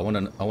engulfer.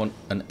 I want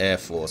an air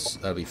force.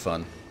 That'll be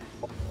fun.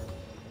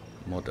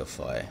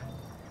 Modify.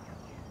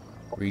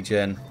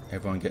 Regen.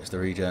 Everyone gets the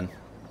regen.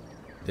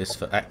 This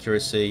for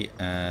accuracy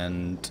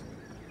and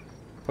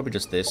probably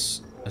just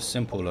this. A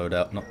simple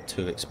loadout, not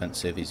too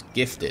expensive. He's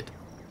gifted.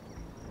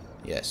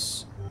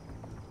 Yes.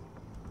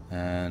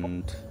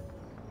 And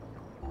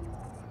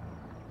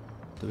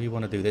do we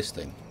want to do this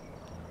thing?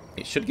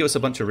 It should give us a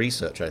bunch of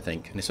research, I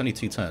think. And it's only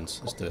 2 turns.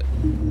 Let's do it.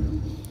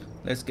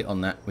 Let's get on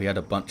that. We had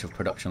a bunch of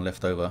production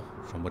left over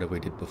from whatever we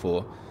did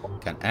before.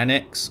 Can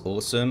annex.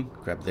 Awesome.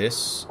 Grab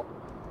this.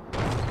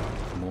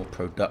 More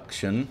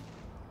production.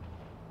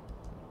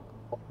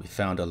 We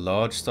found a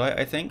large site,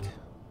 I think.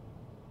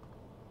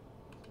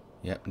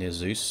 Yep, near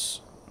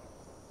Zeus.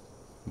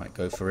 Might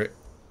go for it.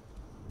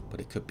 But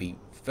it could be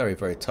very,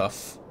 very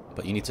tough.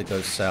 But you need to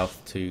go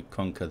south to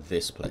conquer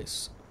this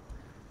place.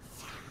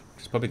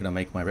 Which is probably going to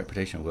make my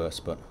reputation worse,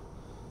 but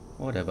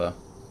whatever.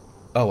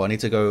 Oh, I need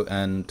to go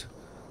and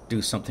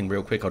do something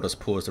real quick. I'll just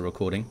pause the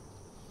recording.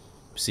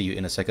 See you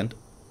in a second.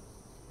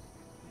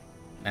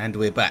 And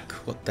we're back.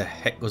 What the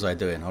heck was I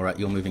doing? Alright,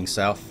 you're moving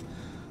south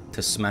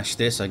to smash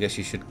this. I guess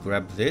you should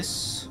grab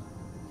this.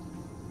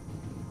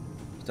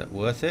 Is that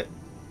worth it?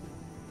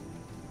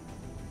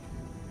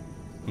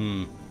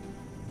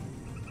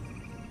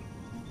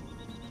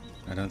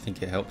 I don't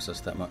think it helps us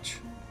that much.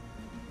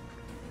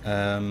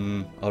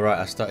 Alright,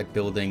 I started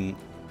building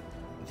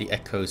the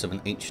echoes of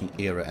an ancient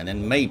era, and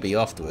then maybe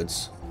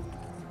afterwards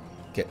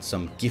get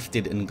some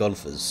gifted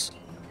engulfers.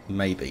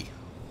 Maybe.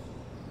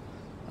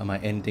 Am I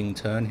ending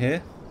turn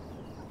here?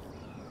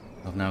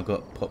 I've now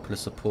got popular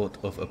support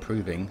of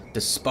approving.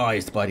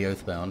 Despised by the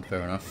Oathbound,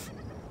 fair enough.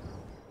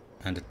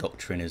 And a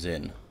doctrine is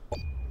in.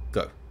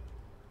 Go.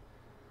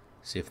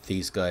 See if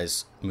these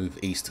guys move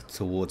east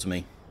towards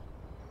me.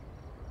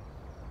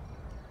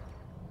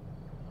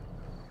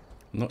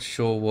 I'm not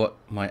sure what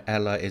my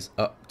ally is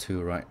up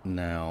to right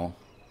now.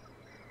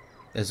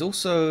 There's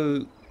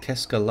also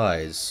Keska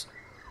Lies,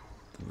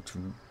 which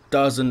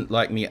doesn't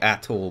like me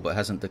at all, but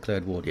hasn't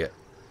declared war yet.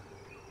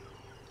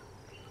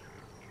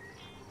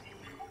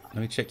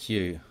 Let me check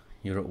you.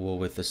 You're at war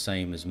with the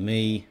same as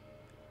me.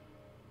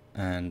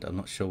 And I'm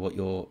not sure what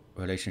your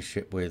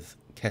relationship with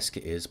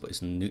Keska is, but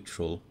it's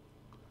neutral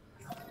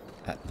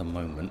at the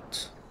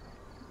moment.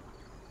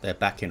 They're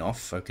backing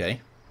off,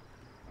 okay.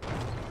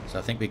 So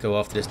I think we go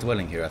after this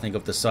dwelling here. I think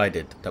I've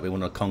decided that we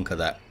want to conquer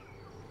that.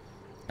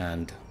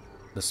 And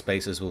the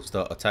spaces will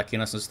start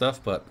attacking us and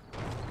stuff, but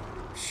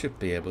should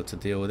be able to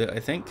deal with it, I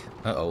think.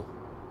 Uh-oh.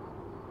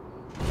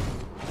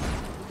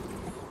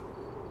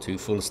 2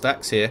 full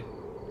stacks here.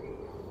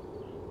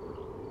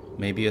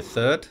 Maybe a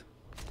third.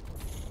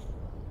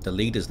 The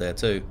leader's there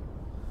too.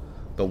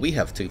 But we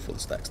have 2 full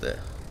stacks there.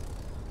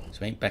 So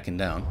we ain't backing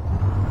down.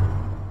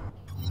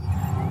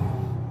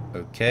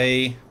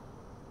 Okay.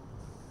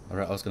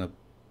 Alright, I was going to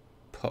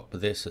pop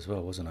this as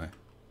well, wasn't I?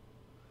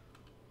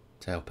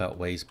 To help out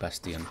Way's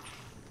Bastion.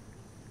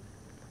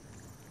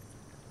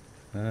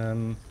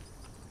 Do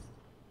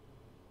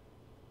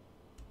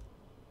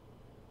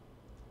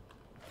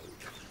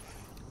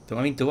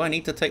I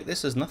need to take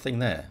this? There's nothing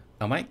there.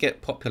 I might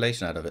get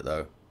population out of it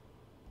though.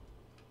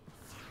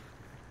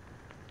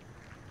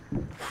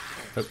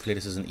 Hopefully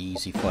this is an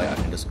easy fight. I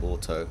can just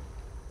auto.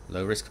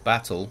 Low risk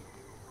battle.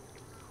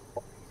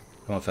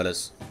 Come on,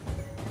 fellas.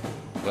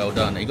 Well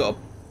done. You got a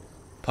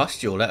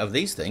pustule out of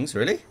these things,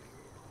 really?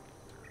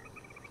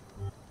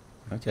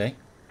 Okay.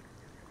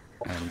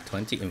 And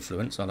 20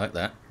 influence, I like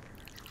that.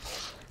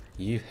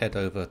 You head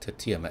over to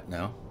Tiamat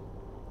now.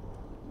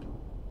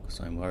 Because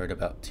I'm worried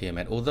about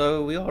Tiamat.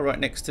 Although we are right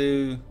next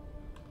to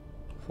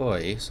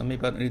Hoi, so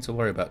maybe I don't need to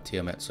worry about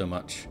Tiamat so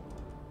much.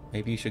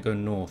 Maybe you should go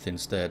north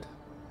instead.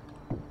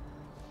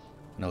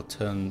 And I'll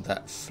turn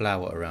that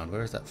flower around.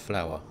 Where is that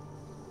flower?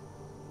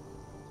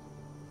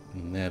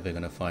 Never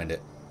gonna find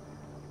it.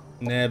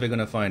 Never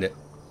gonna find it.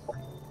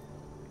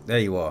 There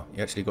you are.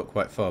 You actually got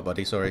quite far,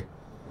 buddy. Sorry.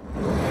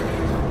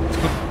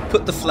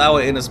 Put the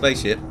flower in a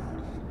spaceship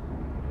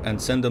and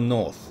send them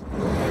north.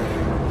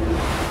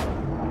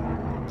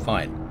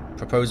 Fine.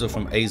 Proposal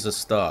from Asa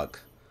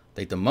Stark.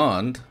 They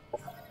demand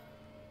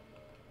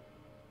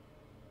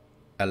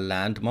a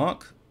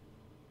landmark?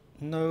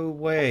 No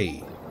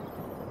way.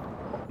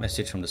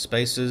 Message from the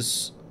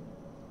spacers.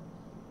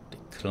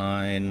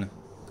 Decline.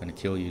 Gonna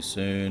kill you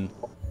soon.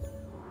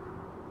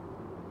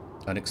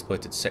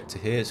 Unexploited sector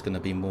here. It's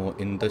gonna be more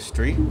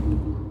industry.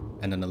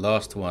 And then the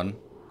last one,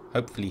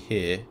 hopefully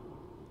here,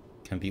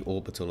 can be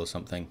orbital or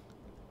something.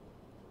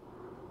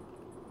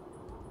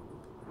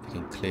 We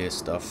can clear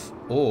stuff.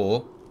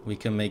 Or we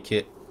can make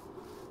it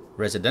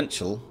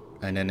residential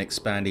and then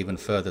expand even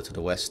further to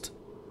the west.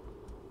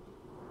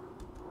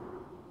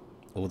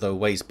 Although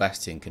Way's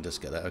Bastion can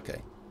just get that.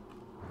 Okay.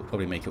 We'll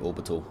probably make it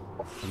orbital.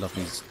 I love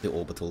these the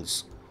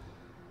orbitals.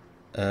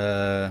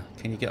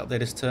 Can you get up there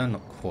this turn?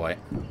 Not quite.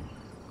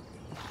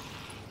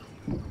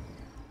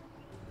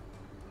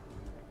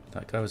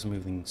 That guy was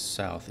moving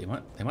south. They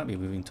might be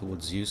moving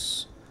towards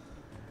Zeus.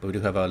 But we do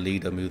have our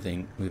leader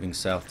moving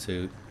south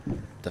to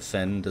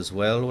defend as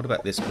well. What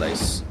about this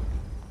place?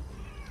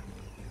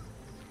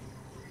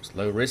 It's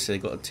low risk. They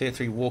got a tier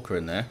 3 walker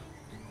in there.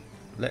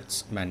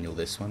 Let's manual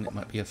this one. It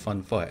might be a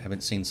fun fight. I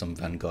haven't seen some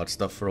Vanguard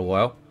stuff for a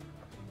while.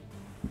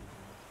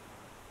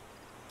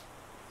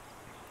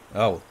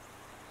 Oh,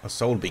 a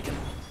soul beacon.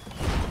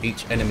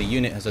 Each enemy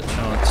unit has a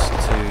chance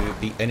to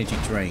be energy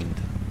drained.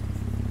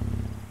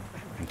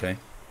 Okay.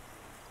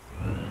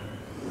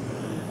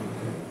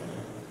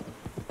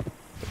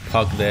 The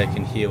pug there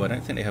can heal. I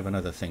don't think they have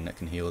another thing that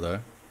can heal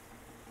though.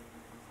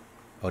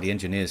 Oh, the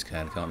engineers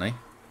can, can't they?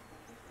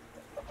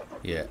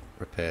 Yeah,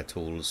 repair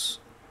tools.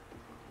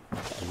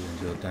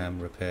 Use your damn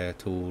repair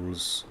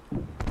tools.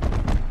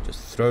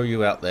 Just throw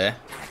you out there.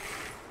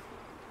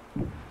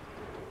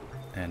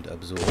 And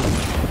absorb.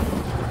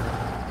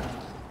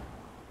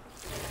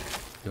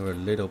 You're a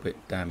little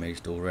bit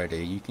damaged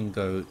already. You can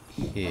go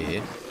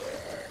here.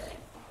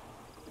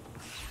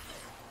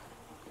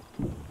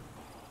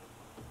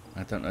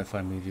 I don't know if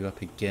I move you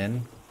up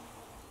again.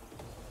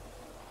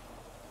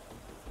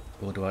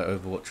 Or do I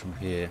overwatch from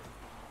here?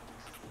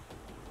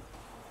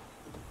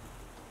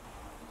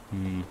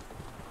 I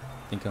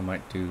think I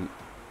might do...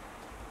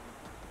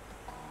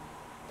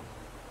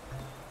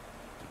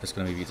 Just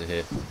going to move you to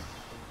here.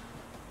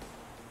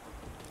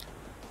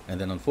 And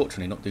then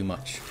unfortunately not do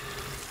much.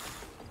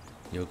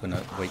 You're going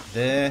to wait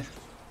there.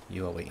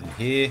 You are waiting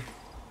here.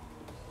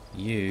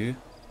 You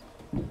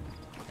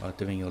are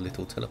doing your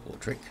little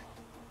teleport trick.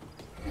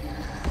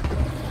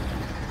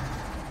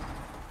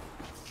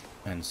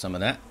 And some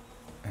of that.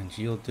 And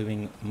you're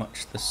doing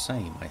much the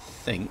same, I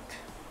think.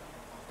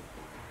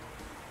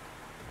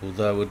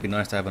 Although it would be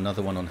nice to have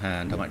another one on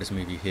hand. I might just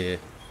move you here.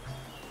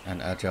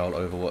 And Agile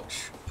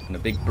Overwatch. And a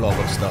big blob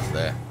of stuff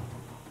there.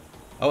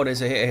 Oh,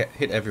 there's a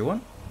hit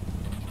everyone.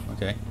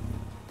 Okay.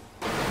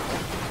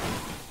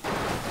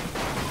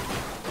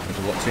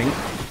 Overwatching.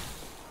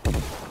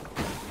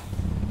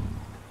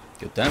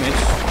 Good damage.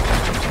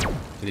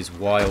 With his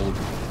wide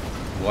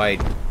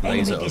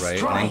laser array.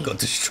 And then got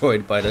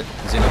destroyed by the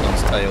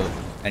Xenodon's tail.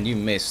 And you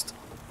missed.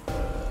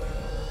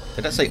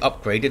 Did that say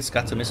upgraded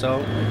scatter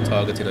missile?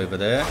 Targeted over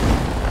there.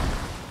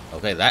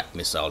 Okay, that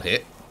missile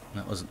hit.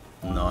 That was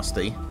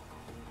nasty.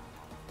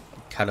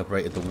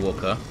 Calibrated the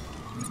walker.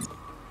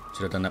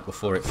 Should have done that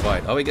before it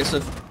fired. Oh, it gets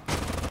a...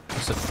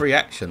 It's a free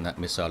action, that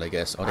missile, I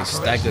guess. Oh, they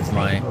staggered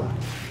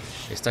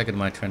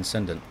my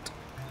Transcendent.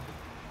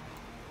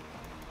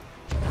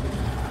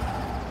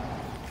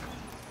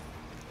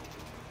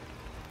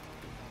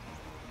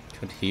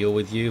 Could heal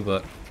with you,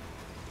 but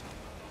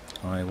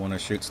I want to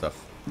shoot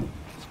stuff.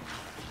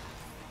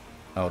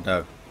 Oh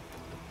no.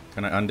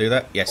 Can I undo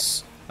that?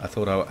 Yes. I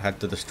thought I had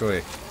the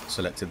destroyer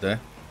selected there.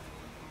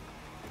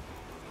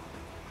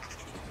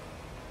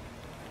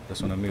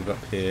 Just want to move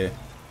up here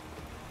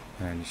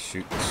and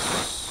shoot.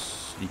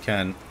 You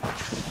can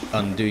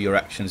undo your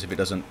actions if it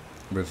doesn't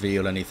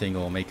reveal anything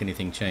or make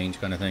anything change,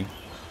 kind of thing.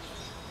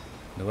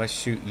 Do I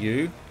shoot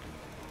you?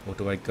 Or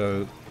do I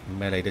go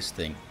melee this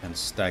thing and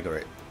stagger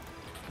it?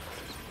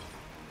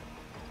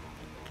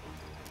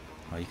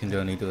 Oh, you can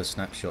only do a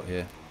snapshot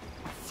here.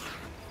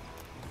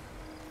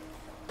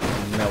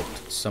 Melt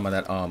some of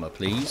that armor,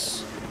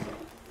 please.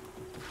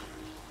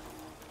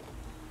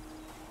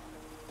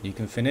 You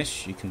can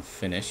finish? You can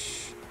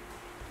finish.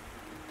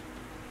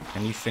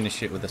 Can you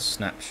finish it with a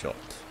snapshot?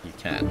 You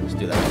can. Let's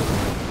do that.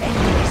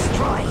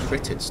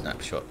 Critted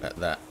snapshot at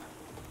that.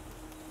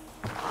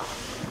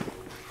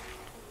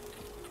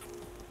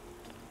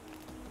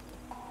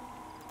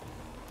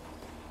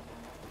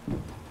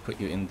 Put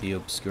you in the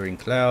obscuring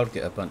cloud,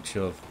 get a bunch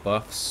of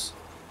buffs,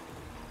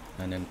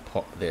 and then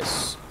pop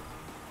this.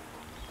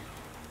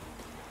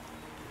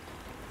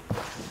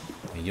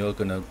 And you're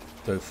gonna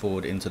go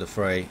forward into the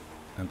fray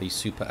and be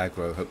super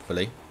aggro,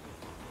 hopefully.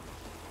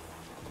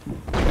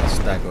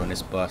 Stagger on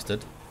this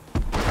bastard.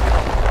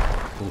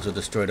 Also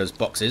destroy those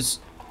boxes.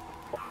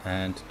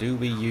 And do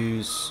we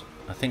use...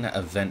 I think that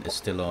event is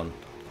still on.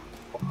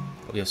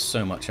 But we have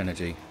so much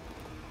energy.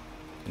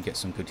 And get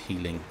some good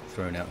healing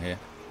thrown out here.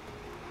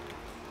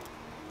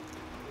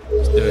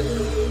 Let's do it.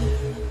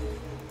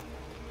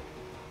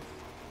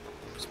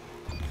 Just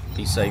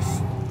be safe.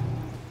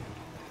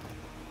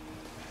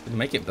 Didn't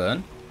make it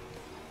burn.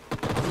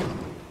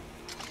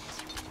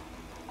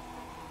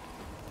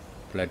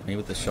 Bled me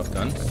with the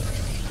shotgun.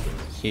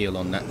 Heal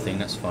on that thing,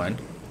 that's fine.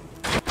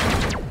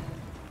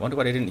 Wonder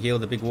why they didn't heal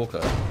the big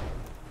walker.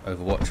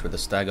 Overwatch with the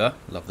stagger,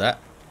 love that.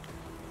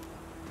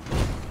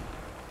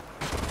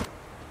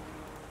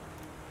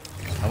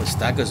 Oh, it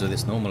staggers with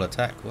its normal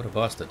attack, what a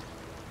bastard.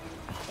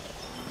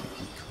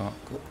 You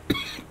can't go.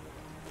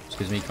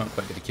 Excuse me, you can't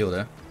quite get a kill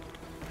there.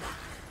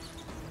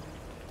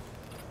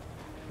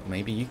 But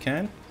maybe you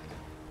can?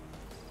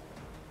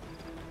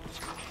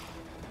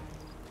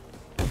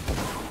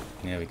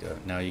 There we go,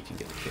 now you can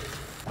get the kill.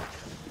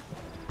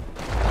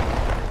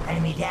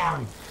 Enemy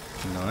down.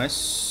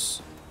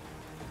 Nice.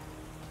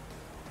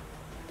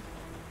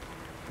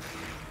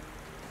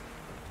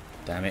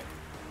 Damn it.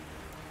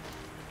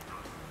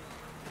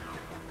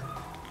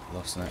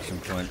 Lost an action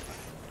point.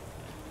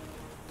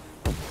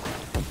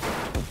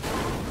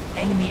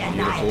 Enemy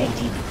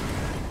annihilated.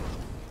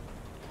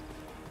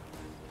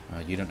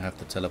 You don't have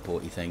the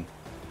teleporty thing.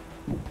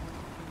 I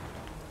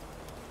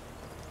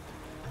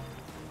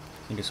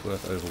think it's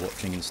worth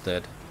overwatching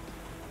instead.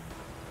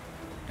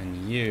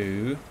 And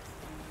you...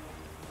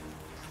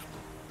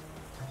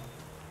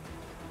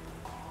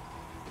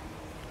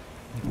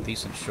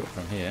 decent shot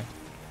from here.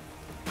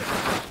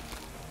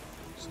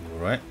 So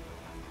alright.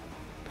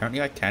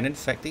 Apparently I can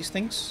infect these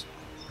things.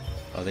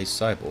 Are they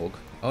cyborg?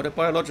 Oh, they're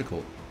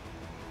biological.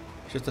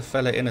 Just a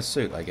fella in a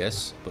suit, I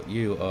guess. But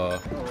you are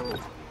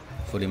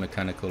fully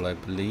mechanical, I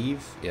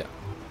believe. Yeah.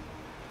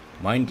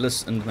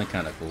 Mindless and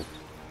mechanical.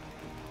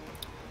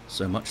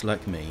 So much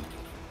like me.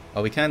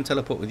 Oh, we can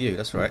teleport with you,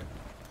 that's right.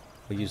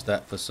 We'll use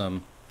that for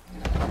some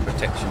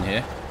protection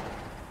here.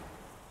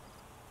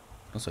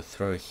 Also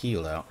throw a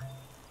heal out.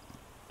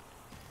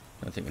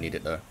 Don't think we need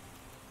it though.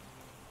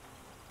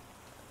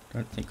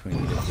 Don't think we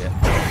need it yet.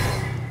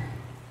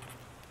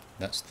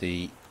 That's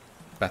the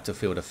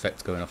battlefield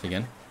effect going off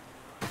again.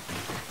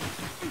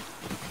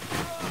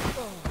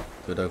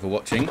 Good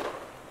overwatching.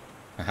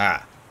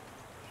 Aha!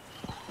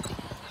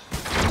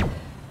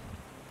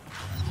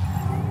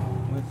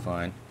 We're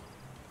fine.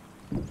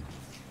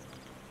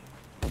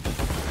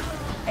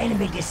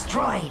 Enemy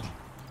destroyed.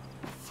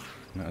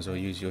 Might as well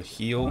use your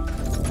heal.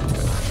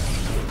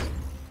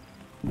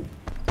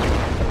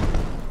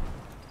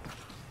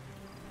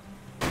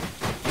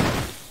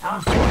 Our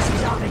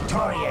forces are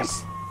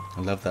victorious.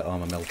 I love that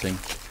armor melting.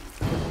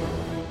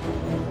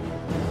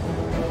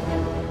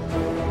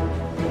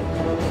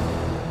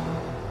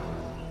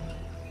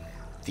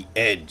 The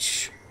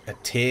Edge. A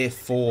tier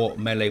 4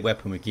 melee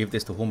weapon. We give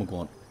this to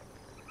Hormigaunt.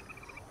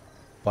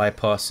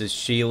 Bypasses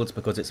shields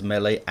because it's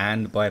melee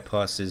and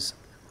bypasses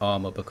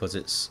armor because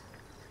it's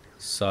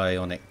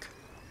psionic.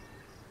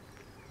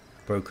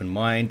 Broken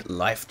Mind.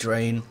 Life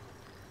Drain.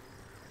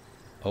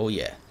 Oh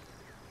yeah.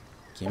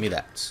 Give me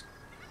that.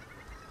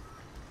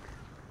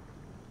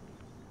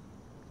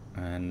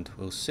 And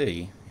we'll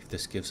see if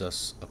this gives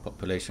us a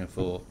population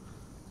for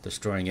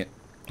destroying it.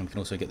 And we can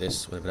also get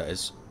this, whatever that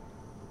is.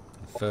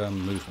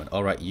 Confirm movement.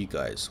 Alright, you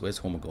guys. Where's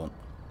Hormigaunt?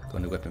 Got a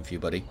new weapon for you,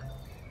 buddy.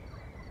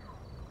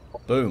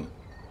 Boom.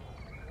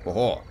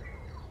 Whoa.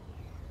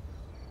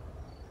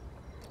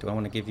 Do I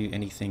want to give you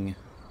anything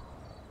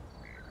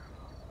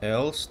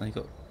else? Now you've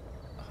got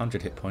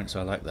 100 hit points.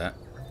 I like that.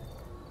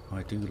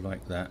 I do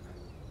like that.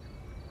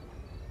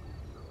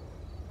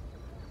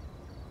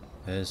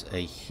 There's a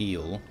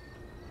heal.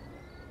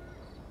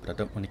 But I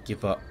don't want to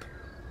give up.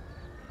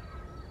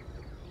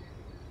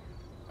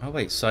 Oh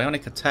wait,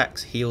 psionic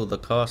attacks heal the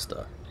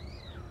caster.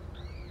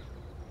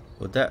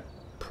 Would that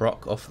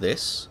proc off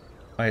this?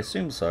 I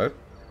assume so.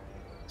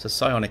 It's a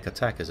psionic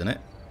attack, isn't it?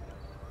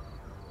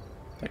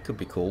 That could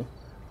be cool.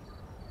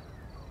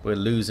 We're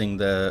losing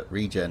the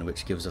regen,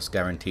 which gives us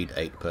guaranteed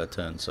 8 per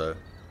turn, so...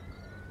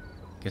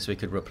 guess we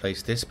could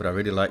replace this, but I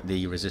really like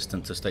the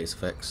resistance to status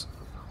effects.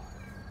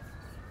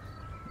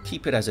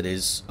 Keep it as it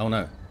is. Oh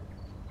no.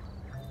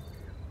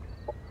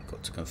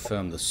 Got to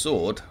confirm the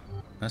sword,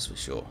 that's for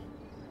sure.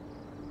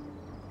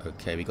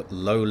 Okay, we got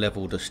low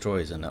level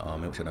destroyers in that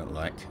army, which I don't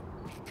like.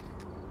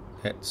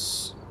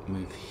 Let's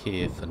move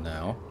here for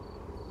now.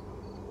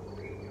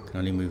 Can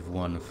only move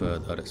one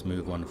further. Let's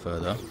move one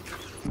further.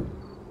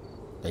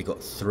 They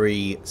got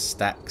 3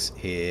 stacks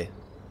here.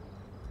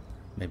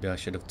 Maybe I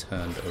should have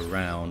turned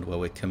around. Well,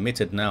 we're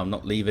committed now. I'm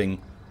not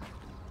leaving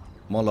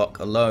Moloch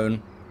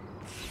alone.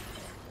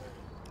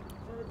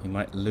 We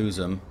might lose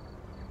them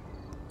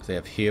They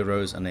have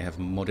heroes and they have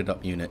modded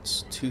up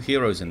units. 2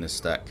 heroes in this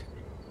stack.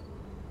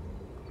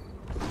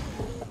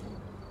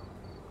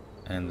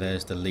 And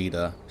there's the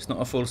leader. It's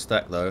not a full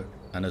stack though,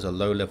 and there's a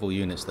low level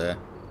units there.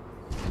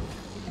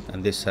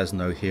 And this has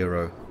no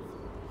hero.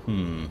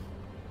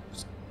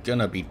 It's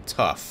gonna be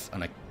tough,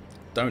 and I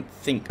don't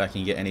think I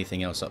can get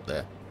anything else up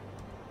there.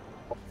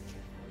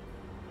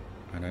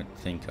 I don't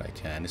think I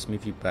can. Let's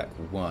move you back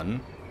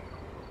 1.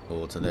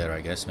 Or to there,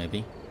 I guess,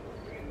 maybe.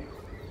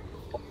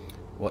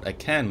 What I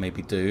can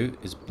maybe do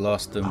is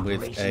blast them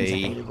with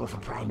a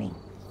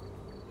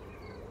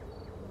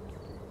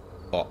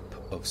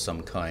op of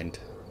some kind.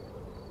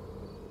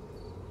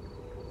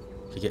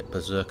 To get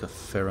Berserker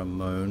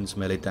Pheromones,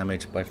 melee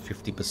damage by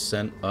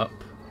 50% up.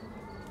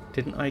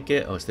 Didn't I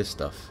get... oh, it's this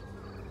stuff.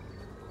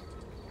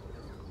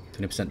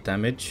 20%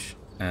 damage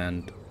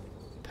and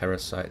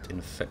Parasite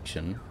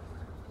Infection.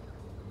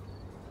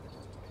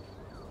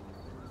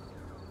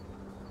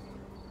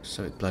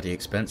 So bloody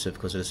expensive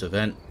because of this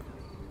event.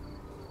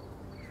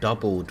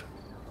 Doubled.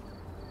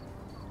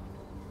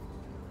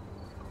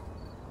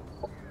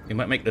 It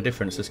might make the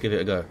difference. Let's give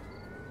it a go.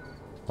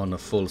 On the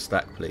full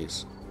stack,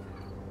 please.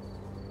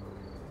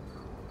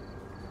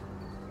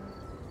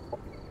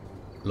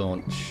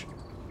 Launch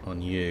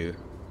on you.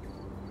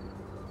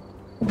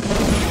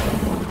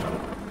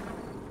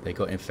 They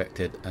got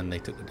infected and they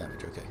took the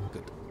damage. Okay,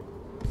 good.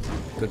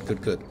 Good,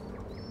 good, good.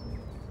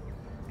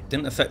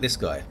 Didn't affect this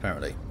guy,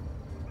 apparently.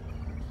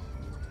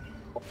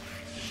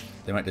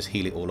 They might just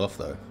heal it all off,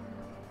 though.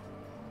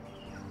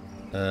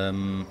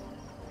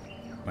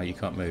 Well, you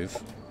can't move.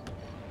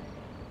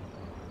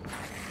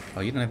 Oh,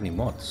 you don't have any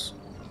mods.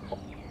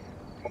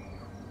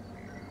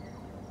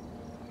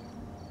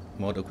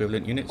 Mod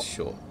equivalent units?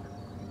 Sure.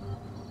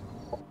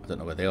 I don't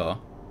know where they are.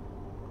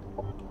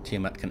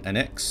 Tiamat can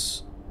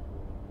annex.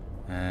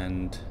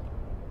 And...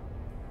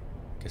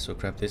 guess we'll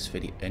grab this for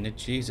the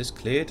energy. Is this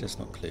cleared? It's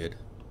not cleared.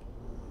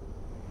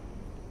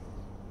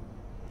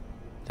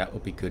 That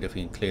would be good if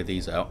we can clear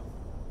these out.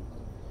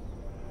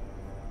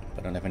 But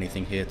I don't have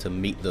anything here to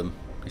meet them.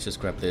 Let's just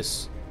grab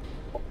this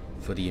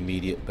for the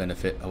immediate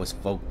benefit. Oh, it's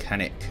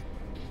volcanic.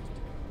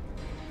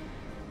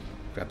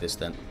 Grab this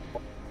then.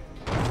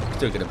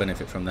 Still get a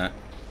benefit from that.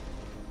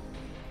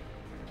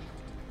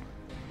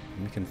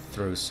 We can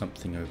throw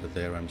something over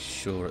there, I'm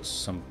sure, at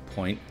some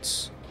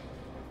point.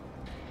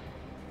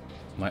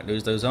 Might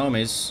lose those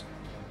armies.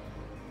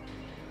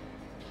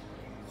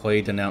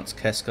 Hoy denounced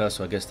Keska,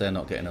 so I guess they're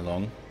not getting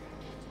along.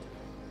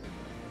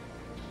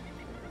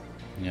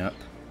 Yep.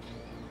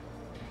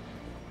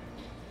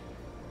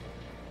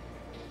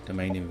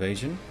 Domain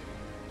invasion.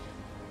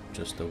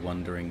 Just a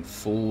wandering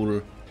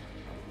fool.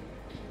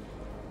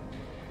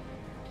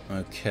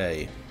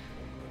 Okay.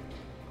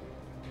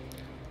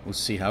 We'll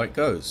see how it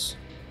goes.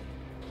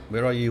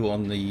 Where are you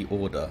on the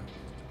order?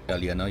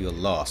 Eliana, you're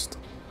last.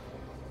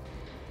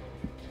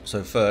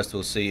 So first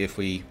we'll see if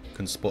we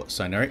can spot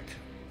Cyneric.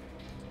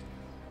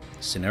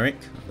 Cyneric?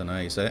 I don't know how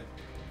you say it.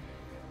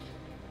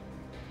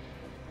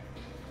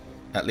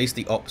 At least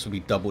the ops will be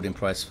doubled in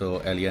price for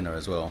Eliana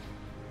as well.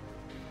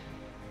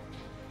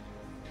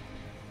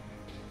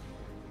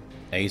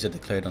 A's are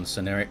declared on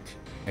Cyneric.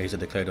 A's are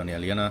declared on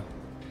Eliana.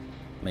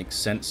 Makes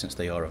sense since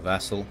they are a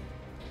vassal.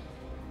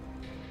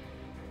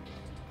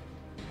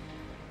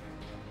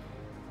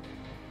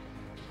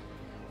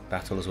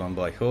 Battle is won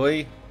by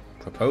Hoy.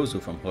 Proposal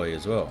from Hoy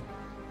as well.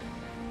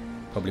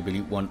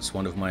 Probably wants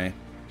one of my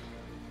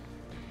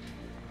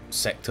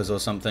sectors or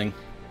something.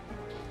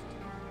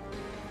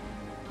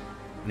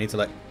 I need to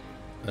like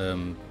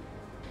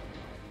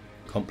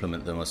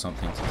compliment them or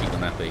something to keep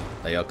them happy.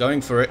 They are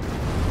going for it.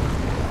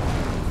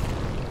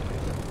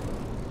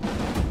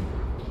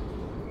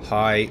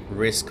 High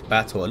risk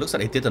battle. It looks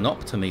like they did an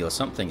op to me or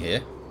something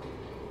here.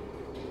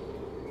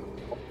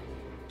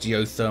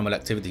 Geothermal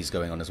activities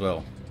going on as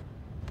well.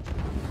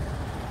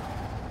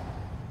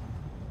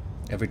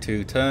 Every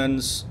 2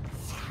 turns,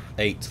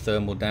 8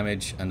 thermal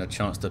damage and a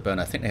chance to burn.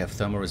 I think they have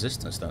thermal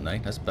resistance, don't they?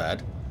 That's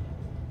bad.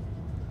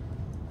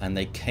 And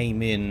they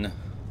came in...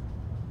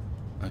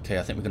 okay,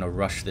 I think we're going to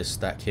rush this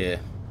stack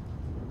here.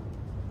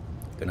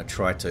 Gonna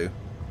try to.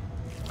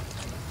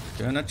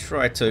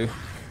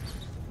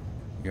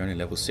 You're only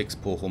level 6,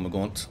 poor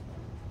Hormigaunt.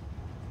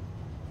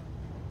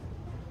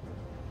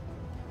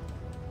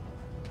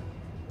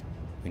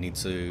 We need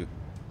to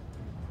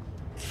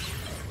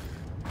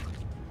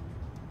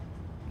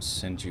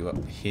send you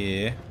up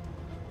here.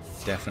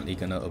 Definitely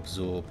gonna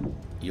absorb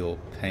your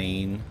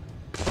pain.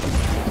 To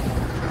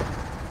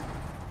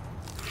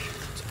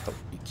help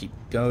you keep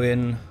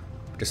going.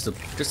 Just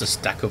a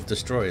stack of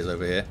destroyers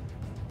over here.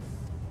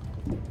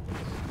 You're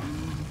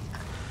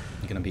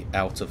gonna be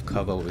out of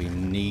cover. We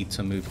need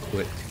to move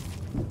quick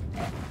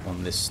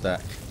on this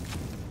stack.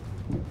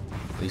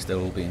 At least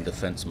they'll all be in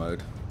defense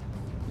mode.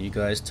 You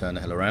guys turn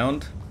the hell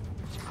around.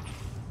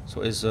 So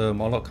what is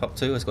Moloch up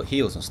to? It's got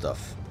heals and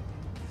stuff.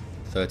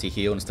 30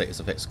 heal and status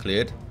effects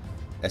cleared.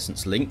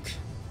 Essence link.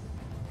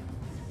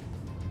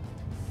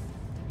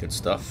 Good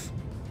stuff.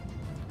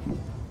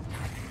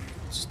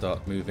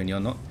 Start moving. You're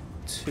not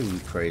too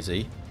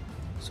crazy.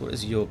 So what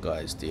is your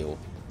guys' deal?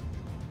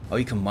 Oh,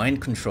 you can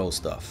mind control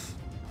stuff.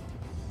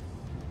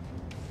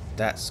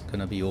 That's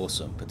gonna be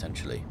awesome,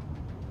 potentially.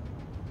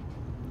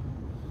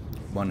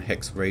 1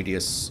 hex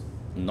radius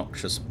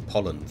noxious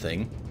pollen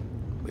thing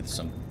with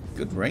some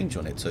good range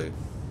on it too.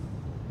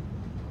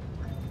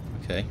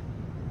 Okay.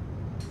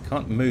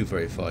 Can't move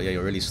very far. Yeah,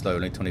 you're really slow.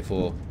 Only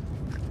 24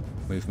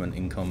 movement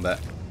in combat,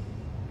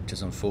 which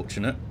is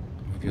unfortunate.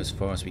 Move you as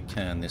far as we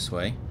can this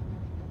way.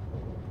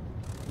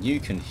 You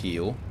can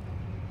heal.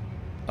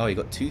 Oh, you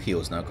got 2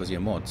 heals now because of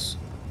your mods.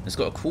 It's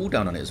got a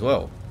cooldown on it as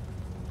well.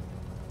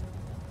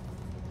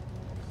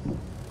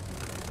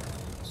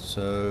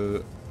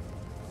 So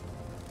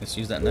let's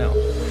use that now.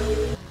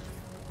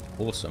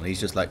 Awesome. He's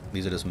just like,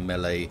 these are just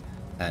melee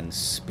and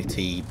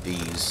spitty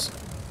bees.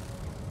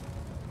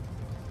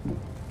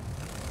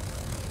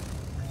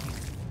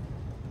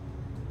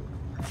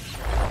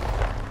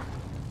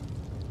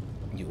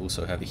 You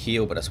also have a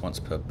heal, but that's once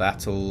per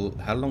battle.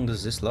 How long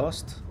does this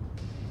last?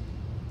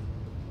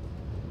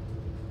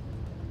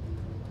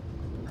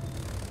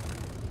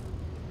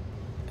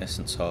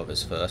 Essence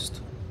harvest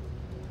first.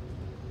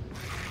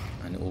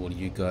 And all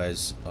you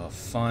guys are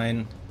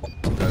fine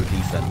to go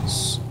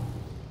defense.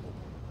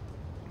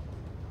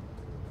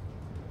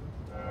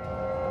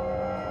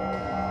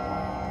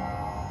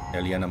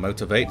 Eliana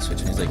motivates,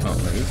 which means they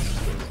can't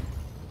move.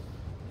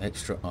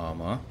 Extra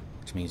armor,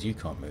 which means you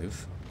can't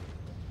move.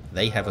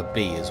 They have a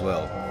B as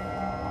well.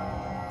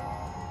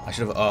 I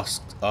should have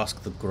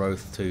asked the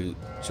growth to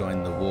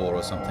join the war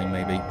or something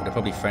maybe, but they're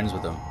probably friends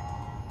with them.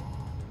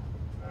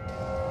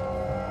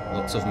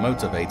 Lots of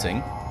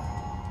motivating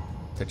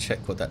to check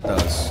what that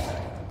does.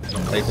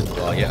 They did the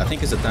bar. Yeah, I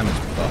think it's a damage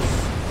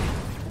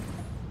buff.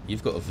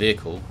 You've got a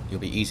vehicle, you'll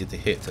be easy to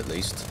hit at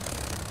least.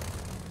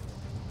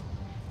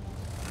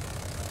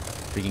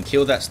 If we can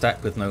kill that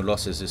stack with no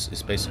losses,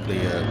 it's basically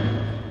a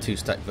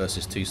 2-stack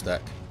versus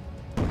 2-stack.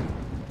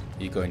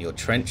 You go in your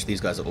trench. These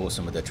guys are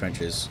awesome with their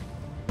trenches.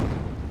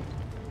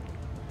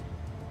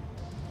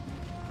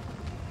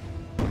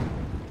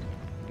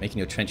 Making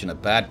your trench in a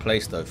bad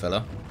place though,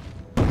 fella.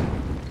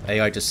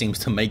 AI just seems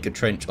to make a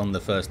trench on the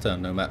first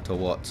turn, no matter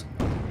what.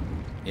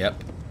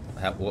 Yep.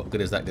 What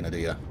good is that going to do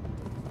you?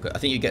 I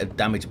think you get a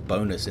damage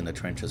bonus in the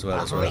trench as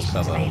well as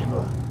cover.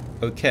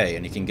 Okay,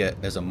 and you can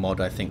get, there's a mod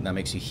I think that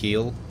makes you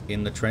heal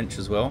in the trench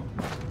as well.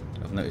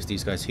 I've noticed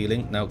these guys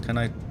healing. Now can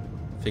I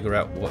figure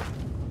out what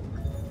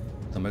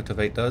the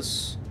motivate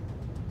does?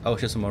 Oh,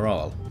 it's just a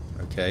morale.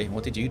 Okay,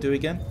 what did you do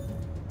again?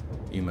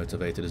 You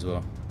motivated as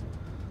well.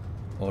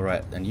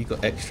 Alright, and you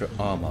got extra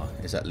armor.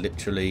 Is that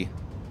literally...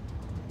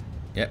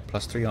 Yep,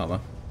 +3 armor.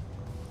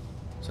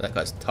 So that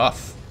guy's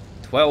tough.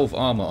 12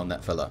 armor on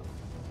that fella.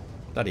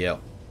 Bloody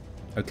hell.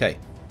 Okay.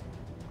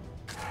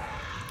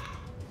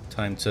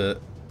 Time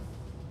to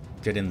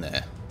get in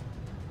there.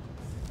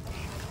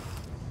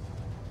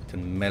 I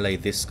can melee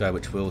this guy,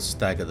 which will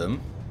stagger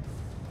them.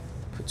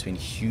 Puts you in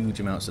huge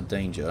amounts of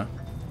danger.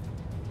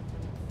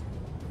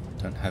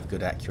 Don't have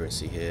good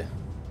accuracy here.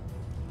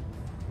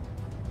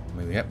 I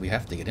mean, we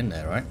have to get in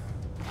there, right?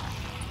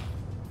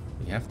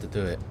 We have to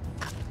do it.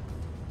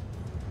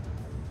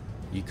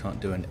 You can't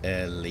do an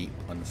air leap,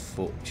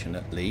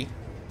 unfortunately.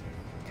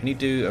 Can you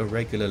do a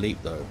regular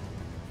leap, though?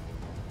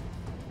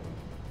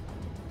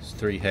 It's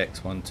 3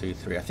 hex, 1, 2,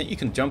 3. I think you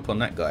can jump on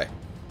that guy.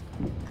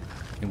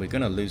 And we're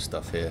going to lose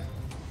stuff here.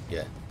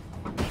 Yeah.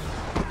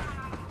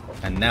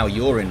 And now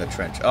you're in the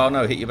trench. Oh,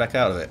 no, hit you back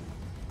out of it.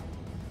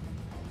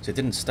 So it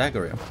didn't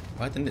stagger him.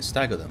 Why didn't it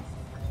stagger them?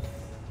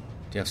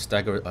 Do you have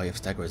stagger? Oh, you have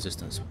stagger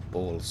resistance.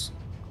 Balls.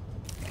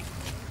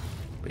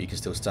 But you can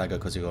still stagger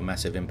because you've got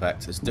massive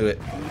impact. Let's do it.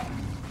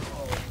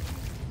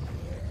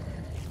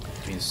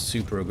 Being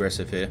super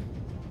aggressive here.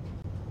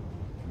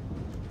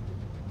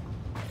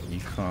 You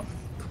can't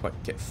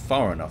quite get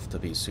far enough to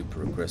be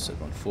super aggressive,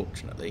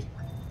 unfortunately.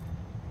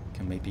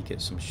 Can maybe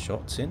get some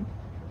shots in.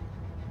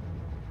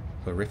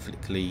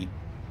 Horrifically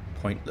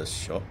pointless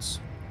shots.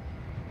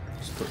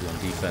 Just put you on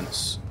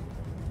defense.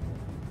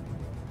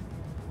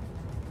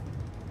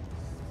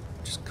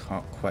 Just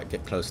can't quite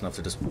get close enough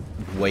to just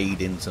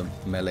wade into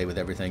melee with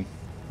everything.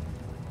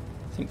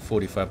 I think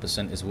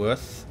 45% is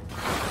worth.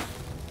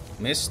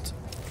 Missed.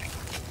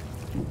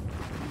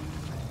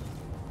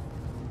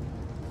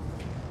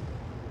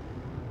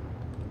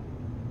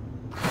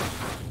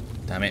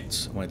 Damn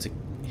it. I wanted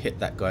to hit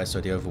that guy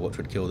so the Overwatch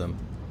would kill them.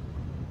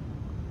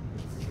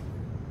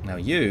 Now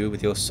you,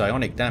 with your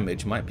psionic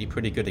damage, might be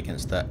pretty good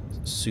against that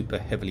super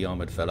heavily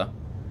armored fella.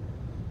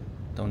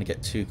 Don't want to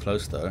get too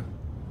close though.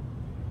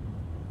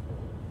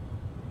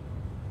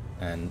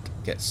 And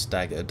get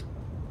staggered.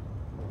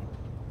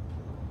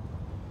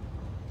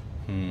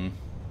 I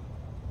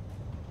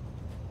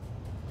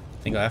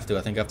think I have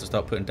to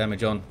start putting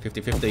damage on.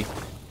 50-50.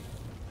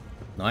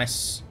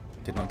 Nice.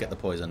 Did not get the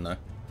poison though.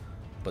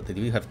 But they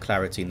do have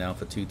clarity now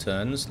for 2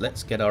 turns.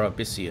 Let's get our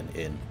Abyssian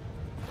in.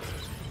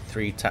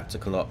 3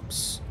 tactical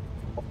ops.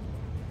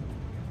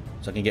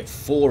 So I can get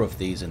 4 of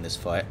these in this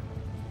fight.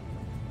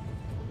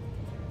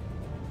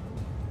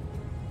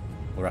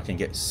 Or I can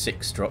get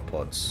 6 drop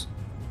pods.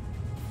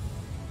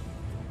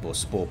 Or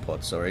spore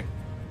pod, sorry.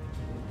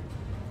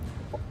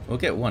 We'll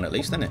get one at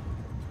least, isn't it?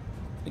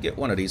 We get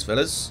one of these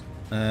fellas.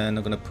 And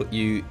I'm going to put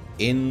you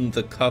in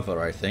the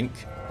cover, I think.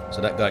 So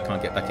that guy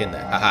can't get back in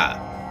there.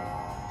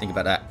 Haha! Think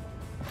about that.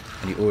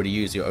 And you already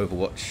used your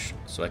Overwatch,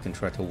 so I can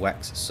try to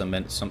wax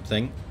cement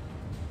something.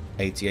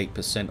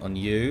 88% on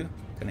you.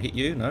 Can I hit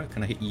you? No.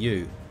 Can I hit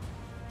you?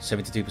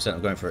 72%.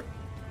 I'm going for it.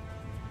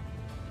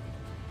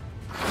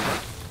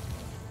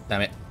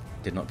 Damn it.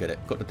 Did not get it.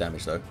 Got the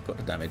damage though. Got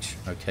the damage.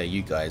 Okay,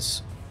 you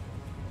guys.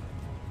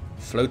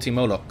 Floaty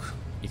Moloch.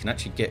 You can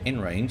actually get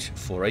in range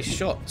for a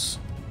shot.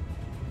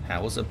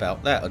 How's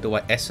about that? Or do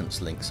I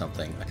essence link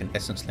something? I can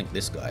essence link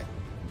this guy.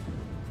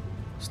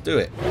 Let's do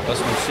it.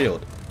 +1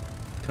 shield.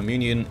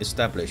 Communion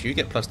established. You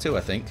get +2,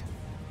 I think.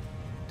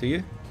 Do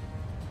you?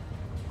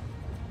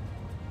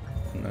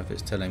 I don't know if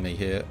it's telling me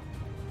here.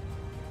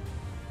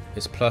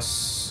 It's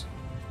plus...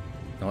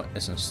 Not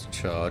essence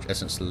charge.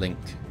 Essence link.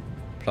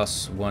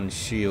 +1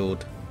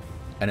 shield.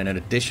 And then an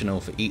additional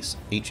for each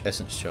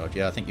essence charge.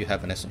 Yeah, I think you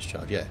have an essence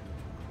charge. Yeah.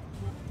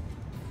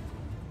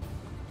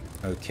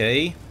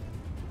 Okay.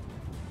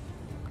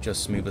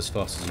 Just move as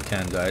fast as you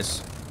can,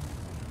 guys.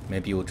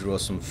 Maybe you'll draw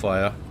some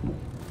fire.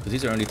 Because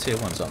these are only tier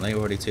 1s, aren't they?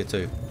 Already tier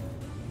 2.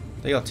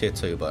 They are tier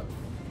 2, but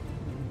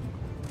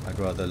I'd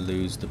rather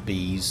lose the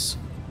bees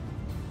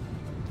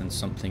than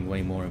something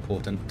way more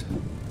important.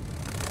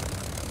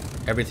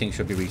 Everything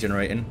should be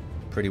regenerating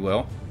pretty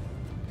well.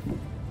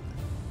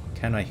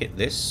 Can I hit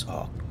this?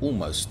 Oh,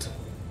 almost.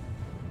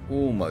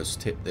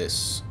 Almost hit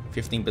this.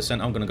 15%,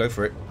 I'm going to go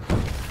for it.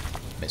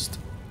 Missed.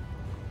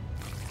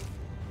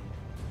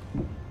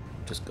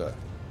 Just go.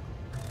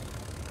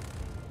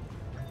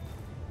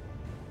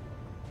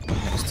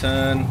 Next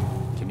turn.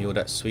 Give me all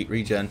that sweet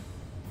regen.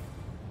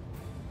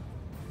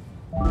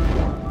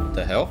 What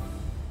the hell?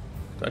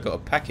 I got a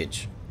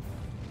package.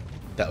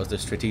 That was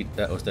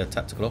the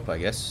tactical op, I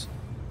guess.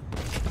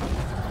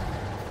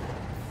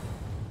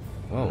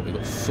 Whoa, we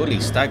got fully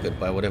staggered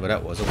by whatever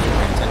that was. I wasn't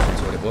paying attention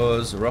to what it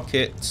was.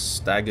 Rocket,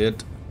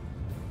 staggered.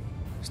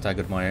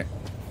 Staggered my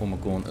Hormor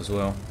Gaunt as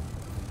well.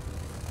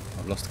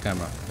 I've lost the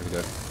camera. There we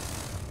go.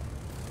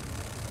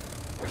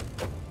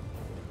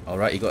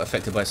 Alright, you got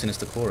affected by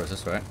Sinister Chorus,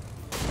 that's right.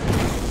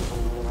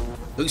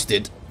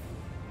 Boosted.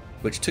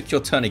 Which took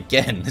your turn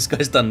again. This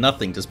guy's done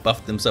nothing, just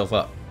buffed himself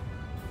up.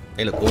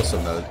 They look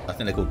awesome though. I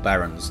think they're called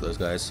Barons, those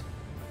guys.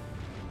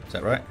 Is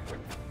that right?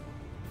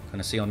 Can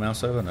I see on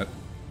mouse over? Nope.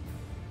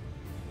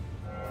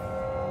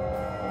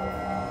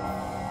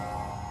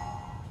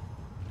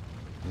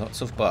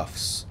 Lots of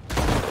buffs.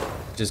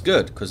 Which is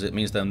good, because it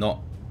means they're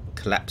not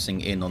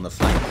collapsing in on the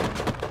flank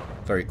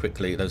very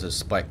quickly. Those are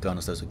spike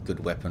guns, those are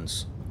good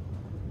weapons.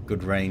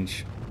 Good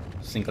range.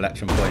 Single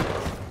action point.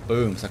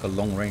 Boom, it's like a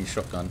long range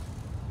shotgun.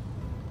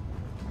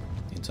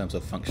 In terms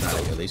of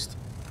functionality at least.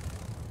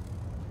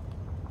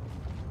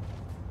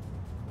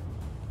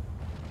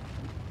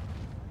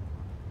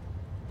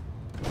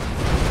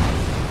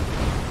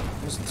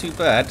 Wasn't too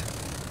bad.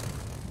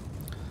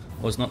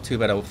 Was not too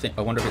bad.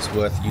 I wonder if it's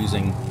worth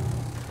using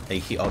a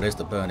heat. Oh, there's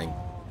the burning.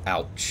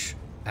 Ouch.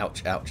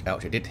 Ouch, ouch,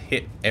 ouch. It did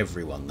hit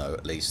everyone though,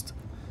 at least.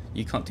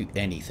 You can't do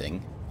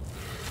anything.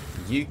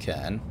 You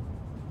can.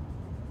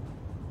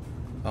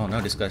 Oh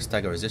no, this guy's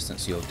stagger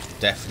resistance. You're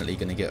definitely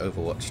going to get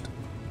overwatched.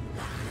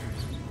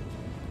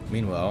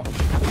 Meanwhile,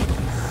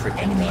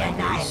 Enemy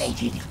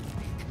annihilated.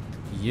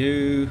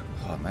 You...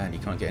 Oh man, you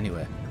can't get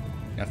anywhere.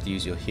 You have to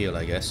use your heal,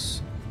 I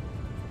guess.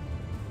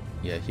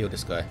 Yeah, heal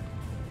this guy.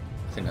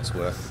 I think that's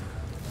worth.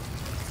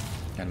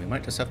 And we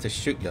might just have to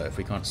shoot you if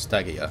we can't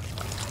stagger you.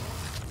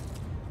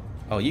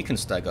 Oh, you can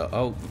stagger.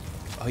 Oh,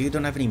 you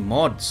don't have any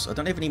mods. I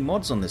don't have any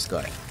mods on this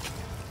guy.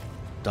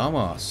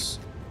 Dumbass.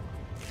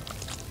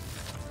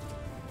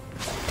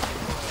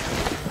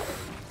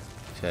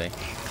 Okay.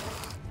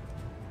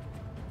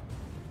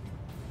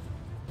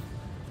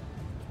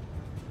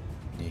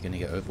 You're gonna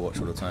get Overwatch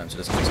all the time, so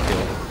let's get this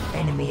kill.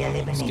 Enemy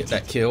eliminated. Let's get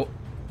that kill.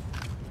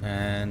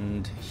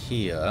 And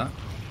here,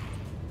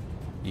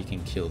 you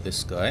can kill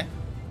this guy.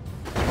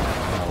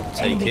 I'll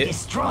take Enemy it.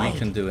 destroyed. You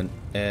can do an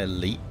air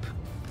leap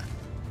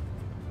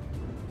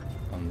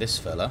on this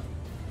fella.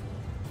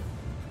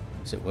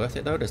 Is it worth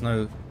it though? There's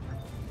no...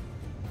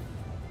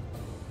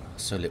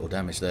 So little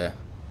damage there.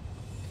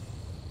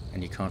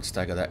 And you can't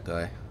stagger that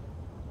guy.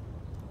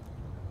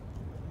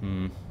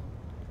 I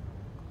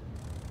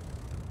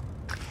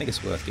think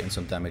it's worth getting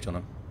some damage on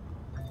him.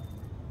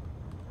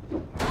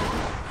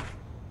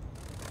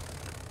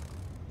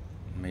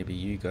 Maybe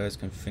you guys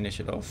can finish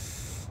it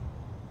off.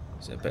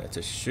 Is it better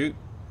to shoot?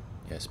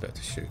 Yeah, it's better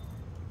to shoot.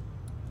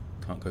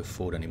 Can't go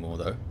forward anymore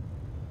though.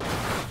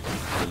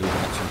 Lose an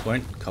action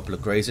point. A couple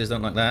of grazes,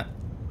 don't like that.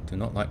 Do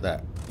not like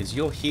that. Is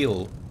your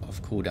heal off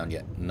cooldown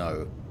yet?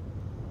 No.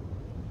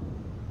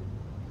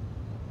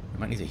 You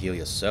might need to heal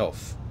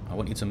yourself. I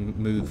want you to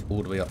move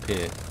all the way up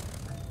here.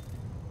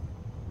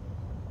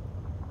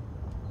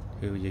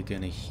 Who are you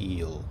gonna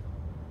heal?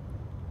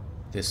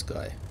 This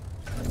guy.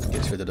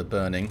 Gets rid of the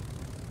burning.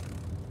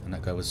 And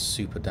that guy was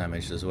super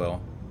damaged as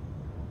well.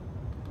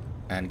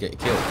 And get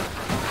killed.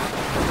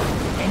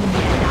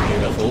 Enemy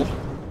annihilated.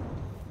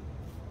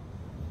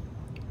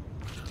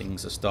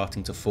 Things are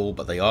starting to fall,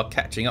 but they are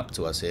catching up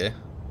to us here.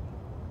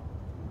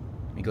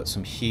 We got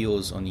some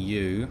heals on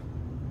you.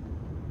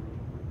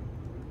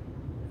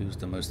 Who's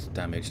the most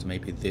damaged?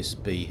 Maybe this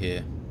bee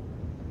here.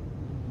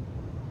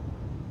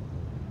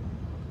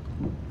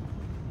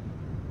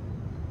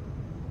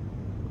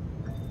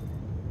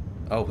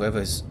 Oh,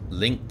 whoever's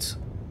linked.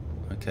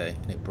 Okay,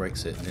 and it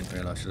breaks it. I didn't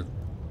realise I should have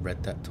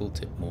read that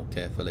tooltip more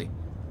carefully.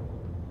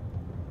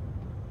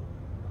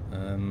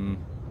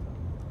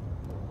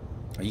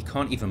 You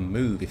can't even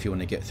move if you want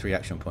to get 3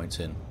 action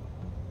points in.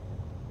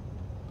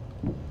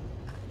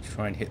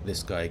 Try and hit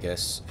this guy, I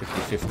guess.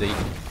 50-50.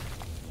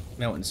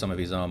 Melting some of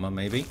his armor,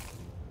 maybe.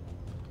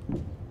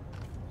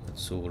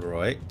 That's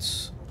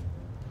alright.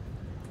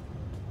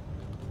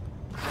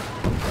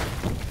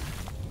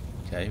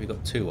 Okay, we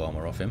got 2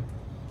 armor off him.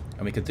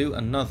 And we could do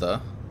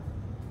another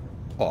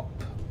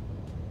op.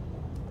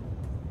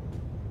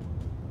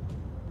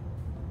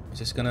 Is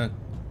this gonna...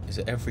 Is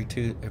it every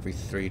 2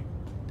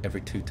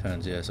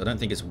 turns? Yes. I don't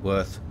think it's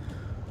worth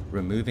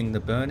removing the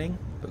burning,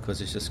 because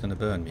it's just gonna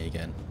burn me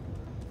again.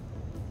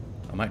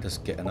 I might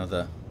just get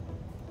another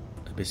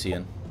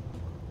Abyssian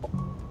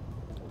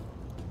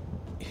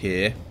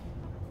here.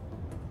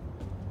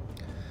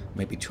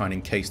 Maybe try and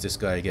encase this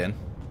guy again.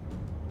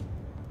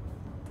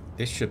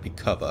 This should be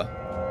cover.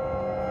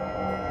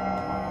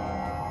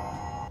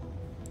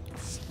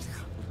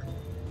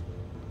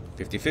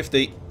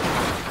 50-50.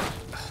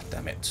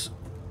 Damn it.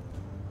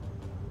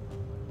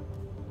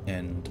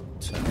 And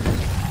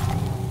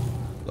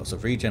lots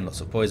of regen,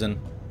 lots of poison.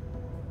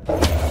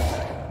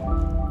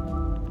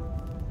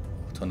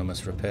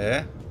 Autonomous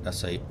repair.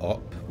 That's a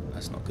op.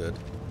 That's not good.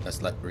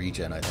 That's like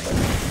regen, I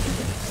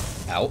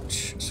think.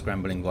 Ouch.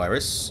 Scrambling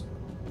virus.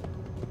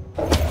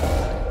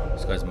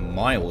 This guy's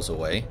miles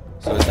away.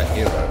 So is that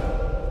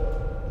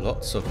hero.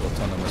 Lots of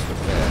autonomous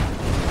repair.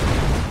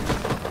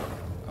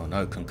 Oh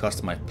no,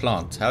 concussed my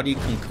plant. How do you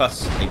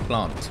concuss a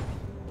plant?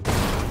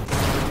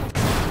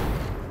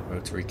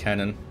 Rotary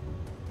cannon.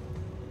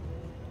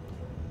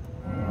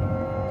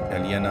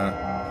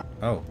 Aliena.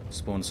 Oh,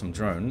 spawn some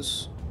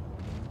drones.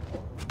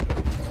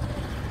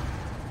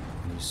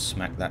 You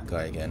smack that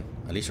guy again.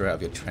 At least you're out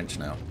of your trench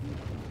now.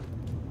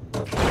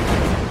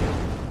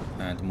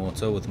 And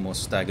mortar with more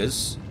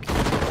staggers.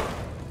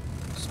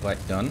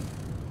 Spike gun.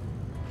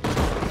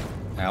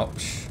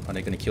 Ouch. Are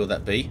they going to kill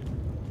that bee?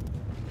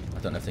 I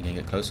don't know if they can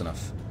get close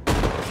enough.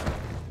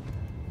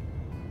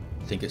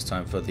 I think it's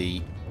time for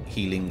the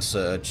healing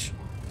surge.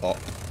 Op.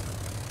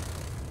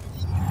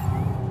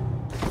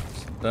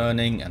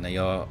 Burning, and they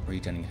are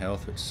regenerating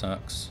health, which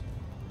sucks.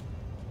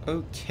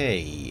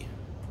 Okay.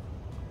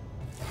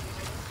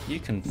 You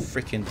can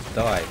freaking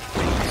die,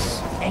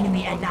 please.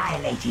 Enemy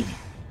annihilated.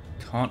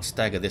 Can't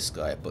stagger this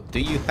guy, but do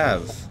you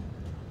have...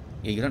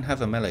 Yeah, you don't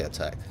have a melee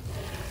attack.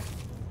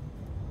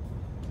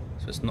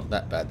 So it's not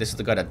that bad. This is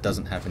the guy that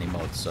doesn't have any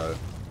mods, so...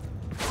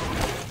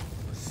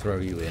 I'll throw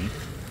you in.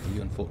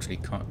 You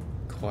unfortunately can't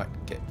quite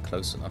get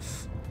close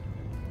enough.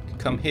 You can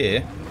come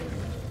here.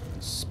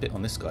 Spit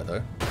on this guy,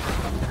 though.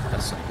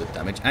 That's some good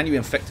damage. And you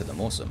infected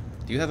them, awesome.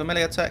 Do you have a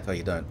melee attack? Oh,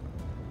 you don't.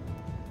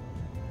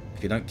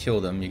 If you don't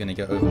kill them, you're going to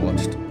get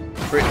overwatched.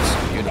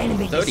 Crits,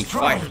 beautiful.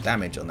 35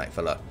 damage on that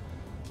fella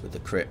with the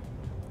crit.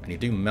 And you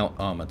do melt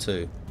armor,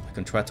 too. I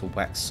can try to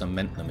wax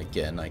cement them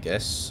again, I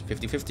guess.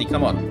 50-50,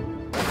 come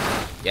on.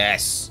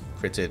 Yes!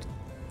 Critted.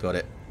 Got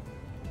it.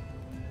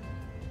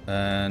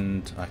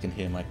 And I can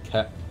hear my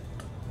cat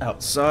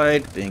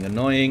outside being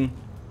annoying.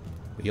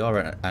 We are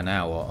at an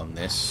hour on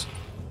this.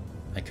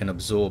 I can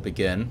absorb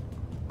again.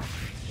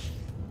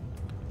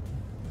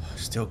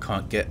 Still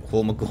can't get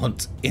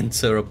Hormagaunt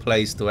into a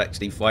place to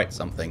actually fight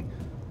something,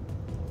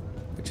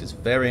 which is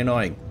very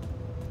annoying.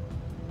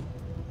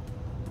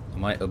 I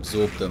might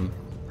absorb them,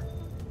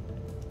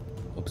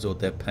 absorb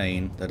their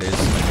pain, that is, and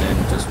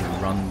then just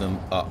run them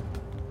up,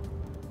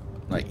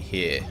 like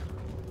here.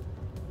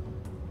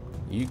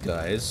 You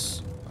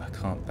guys, I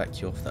can't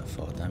back you off that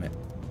far, damn it.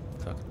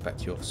 If I could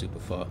back you off super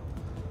far.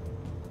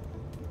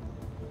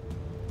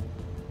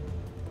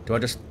 Do I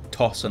just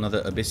toss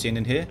another Abyssian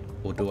in here?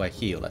 Or do I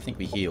heal? I think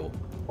we heal.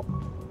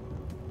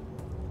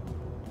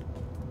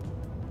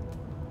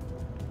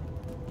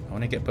 I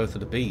want to get both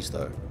of the bees,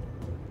 though.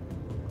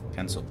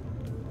 Cancel.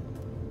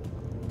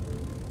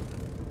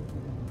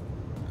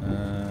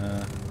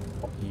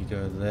 You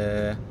go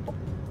there.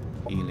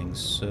 Healing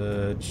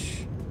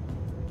surge.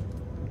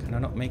 Can I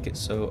not make it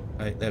so...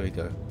 there we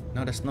go.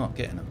 No, that's not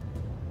getting them.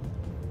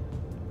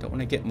 Don't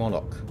want to get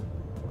Moloch.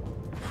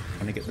 I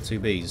want to get the 2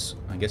 bees.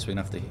 I guess we're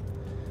going to have to...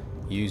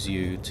 use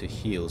you to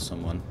heal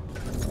someone.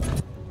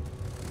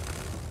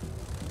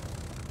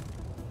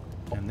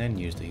 And then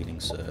use the healing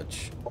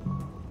surge.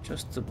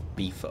 Just to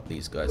beef up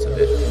these guys a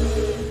bit.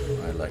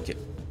 I like it.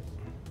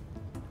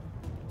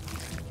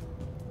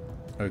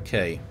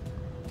 Okay.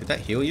 Did that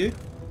heal you?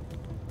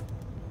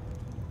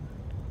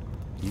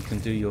 You can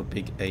do your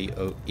big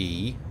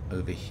AoE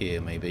over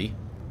here, maybe.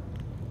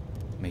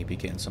 Maybe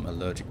getting some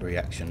allergic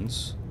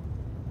reactions.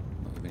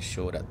 Not even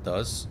sure what that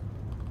does.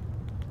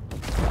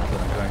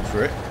 going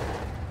for it.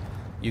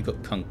 You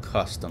got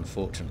concussed,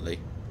 unfortunately.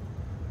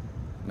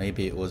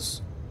 Maybe it would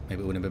have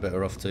been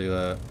better off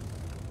to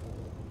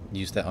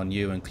use that on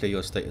you and clear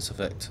your status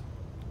effect.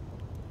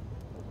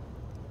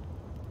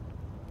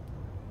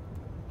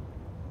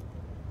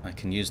 I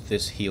can use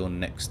this heal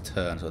next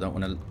turn, so I don't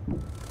want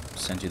to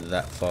send you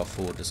that far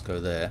forward. Just go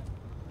there.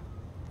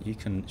 You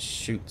can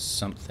shoot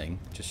something.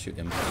 Just shoot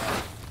him.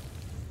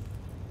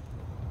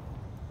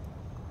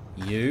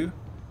 You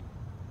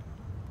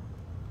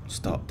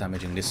stop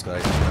damaging this guy.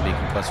 He's going to be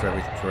concussed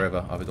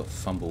forever. Oh, we got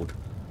fumbled.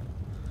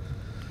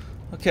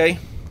 Okay.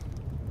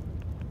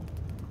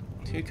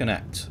 Who can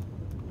act?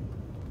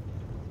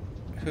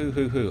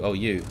 Who? Oh,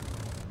 you.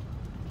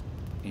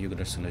 You're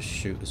just going to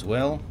shoot as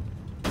well.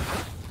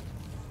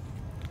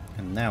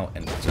 And now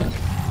end the turn.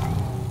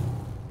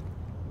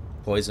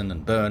 Poison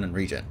and burn and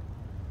regen.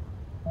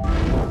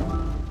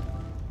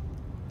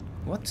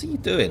 What are you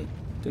doing?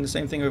 Doing the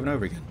same thing over and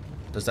over again.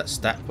 Does that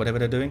stack whatever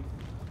they're doing?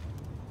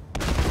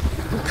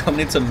 You're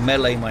coming in to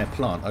melee my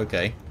plant.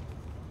 Okay.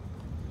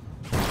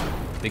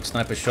 Big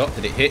sniper shot.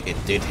 Did it hit? It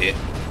did hit.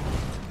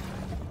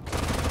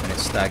 And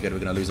it's staggered. We're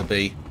going to lose a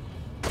bee.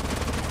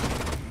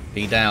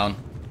 Bee down.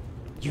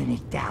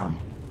 Unit down.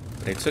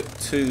 But it took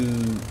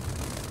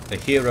the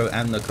hero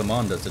and the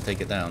commander to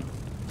take it down.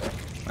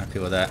 Happy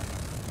with that.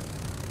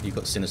 You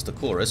got Sinister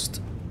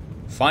Chorused.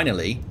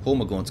 Finally,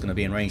 Hormagaunt's going to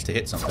be in range to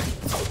hit something.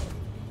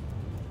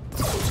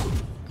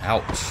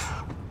 Ouch.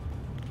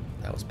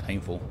 That was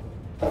painful.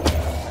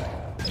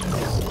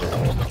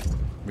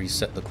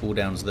 Reset the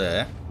cooldowns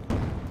there.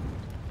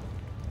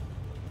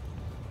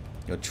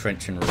 You're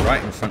trenching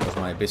right in front of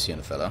my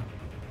Abyssian fella.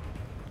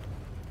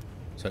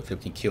 So hopefully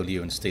we can kill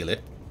you and steal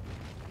it.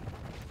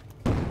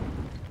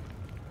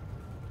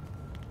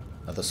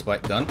 Another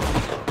spike gun.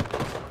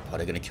 Oh,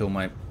 they're going to kill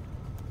my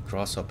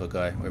grasshopper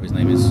guy, whatever his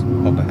name is.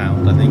 Hopper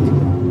Hound, I think.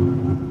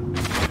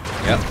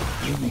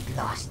 Yep. Unit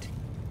lost.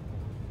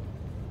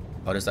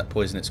 Oh, there's that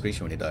poison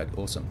excretion when he died.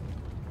 Awesome.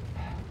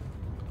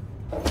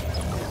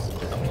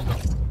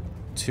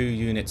 2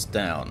 units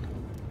down.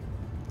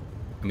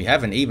 And we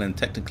haven't even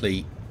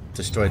technically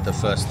destroyed the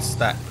first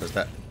stack because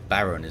that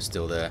Baron is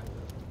still there.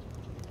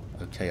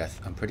 Okay,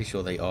 I'm pretty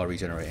sure they are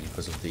regenerating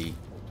because of the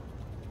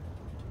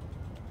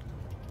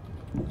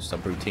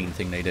subroutine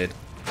thing they did.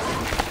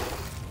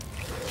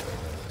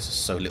 This is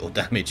so little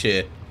damage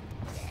here.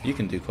 You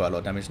can do quite a lot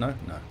of damage, no?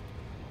 No.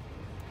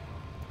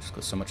 Just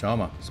got so much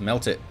armor. Let's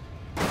melt it.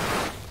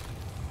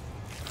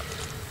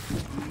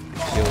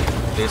 Kill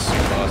this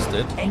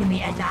bastard.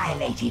 Enemy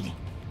annihilated.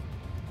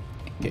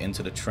 Get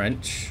into the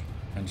trench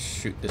and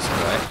shoot this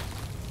guy.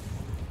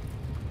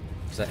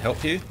 Does that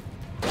help you?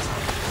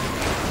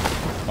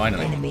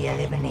 Finally. Enemy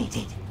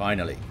eliminated.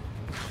 Finally.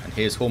 And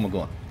here's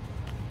Hormagaunt.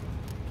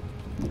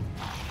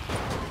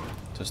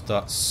 To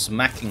start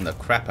smacking the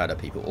crap out of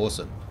people.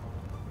 Awesome.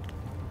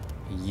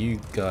 You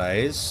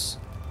guys.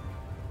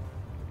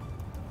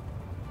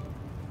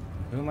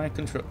 Who am I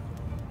control?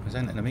 Is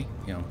that an enemy?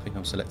 Yeah, I think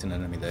I'm selecting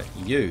an enemy there.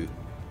 You.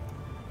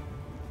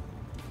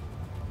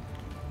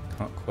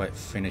 Can't quite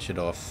finish it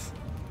off.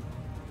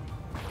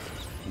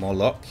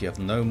 Morlock, you have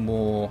no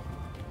more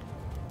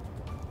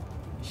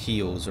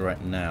heals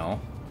right now.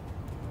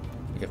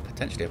 You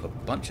potentially have a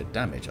bunch of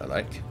damage, I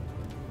like.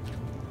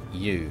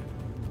 You.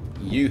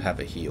 You have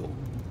a heal.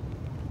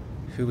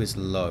 Who is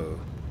low?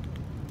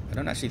 I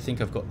don't actually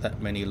think I've got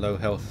that many low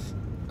health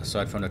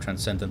aside from the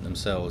Transcendent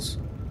themselves.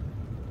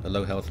 The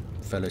low health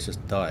fellas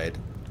just died.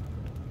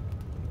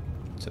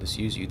 So let's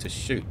use you to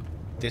shoot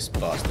this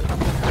bastard.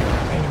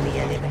 Enemy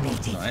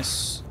eliminated.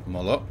 Nice.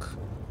 Moloch.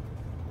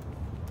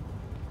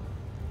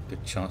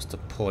 Good chance to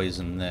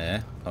poison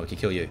there. Oh, we can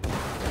kill you.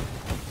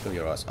 Kill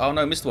your ass. Oh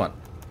no, missed one.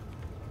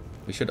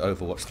 We should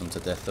overwatch them to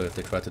death though if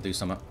they try to do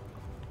something.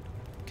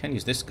 Can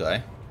use this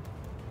guy.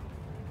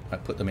 I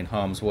put them in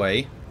harm's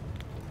way.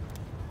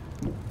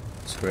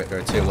 Screw it, they're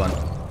a tier 1.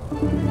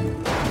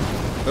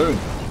 Boom.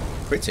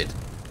 Critted.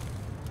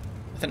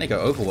 I think they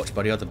got overwatched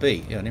by the other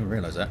bee. Yeah, I didn't even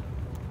realise that.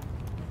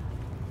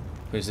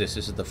 Who's this?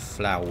 This is the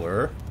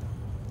flower.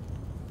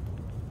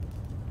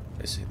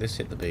 This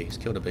hit the bee. It's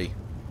killed a bee.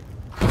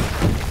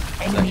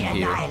 Enemy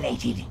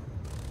annihilated.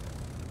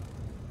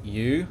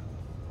 You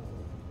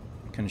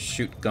can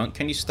shoot gun.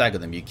 Can you stagger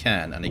them? You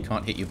can, and they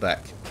can't hit you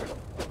back.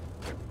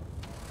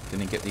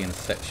 Didn't get the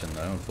infection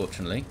though,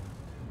 unfortunately.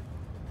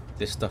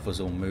 This stuff was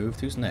all moved.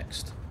 Who's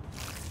next?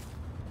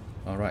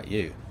 Alright,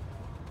 you.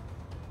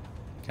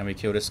 Can we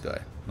kill this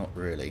guy? Not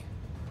really.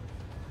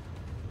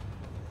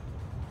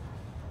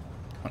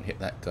 Can't hit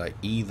that guy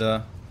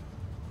either.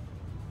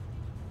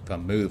 If I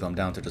move, I'm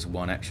down to just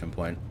 1 action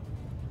point.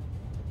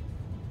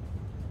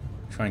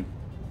 Try and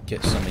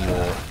get some of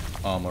your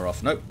armor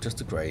off. Nope,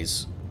 just a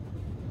graze.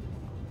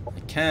 I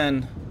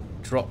can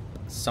drop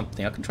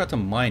something. I can try to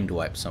mind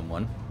wipe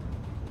someone.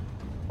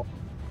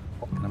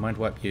 Can I mind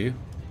wipe you?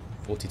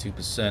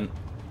 42%.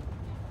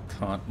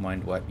 Can't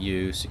mind wipe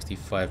you.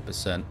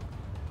 65%.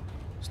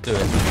 Let's do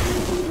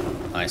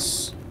it.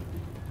 Nice.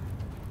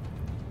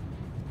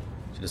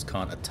 She just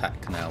can't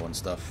attack now and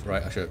stuff.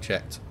 Right, I should have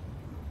checked.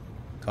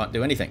 Can't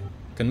do anything.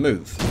 can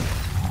move.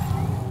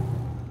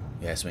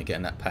 Yes, we're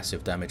getting that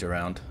passive damage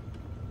around.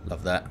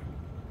 Love that.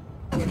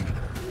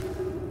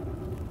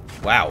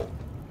 Wow.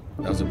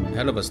 That was a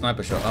hell of a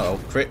sniper shot. Uh oh,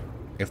 crit.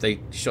 If they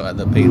shot at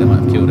the P, they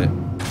might have killed it.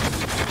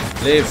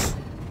 Live!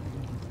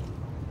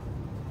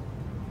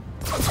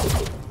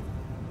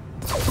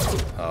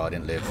 Oh, I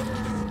didn't live.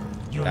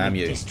 Damn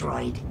you.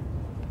 Destroyed.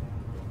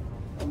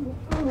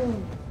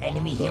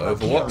 Enemy Got hero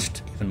overwatched.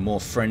 killed. Even more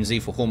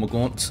frenzy for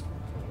Hormagaunt.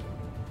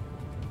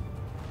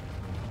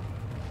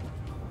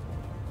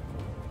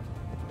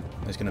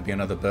 There's going to be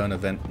another burn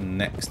event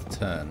next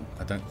turn.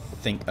 I don't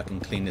think I can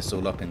clean this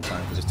all up in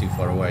time because it's too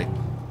far away.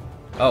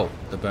 Oh,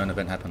 the burn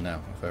event happened now.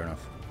 Fair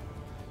enough.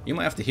 You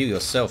might have to heal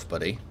yourself,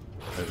 buddy.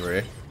 Over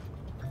here.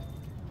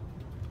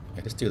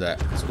 Yeah, let's do that.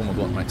 This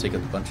Hormagaunt might take a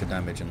bunch of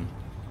damage and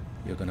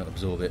you're going to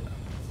absorb it.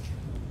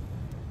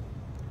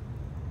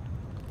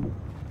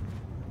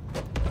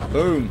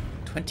 Boom!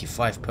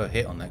 25 per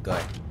hit on that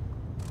guy.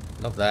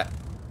 Love that.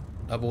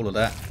 Love all of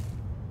that.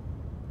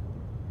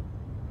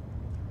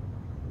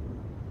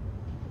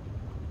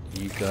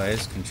 You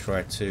guys can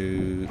try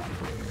to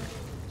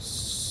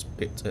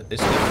spit at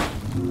this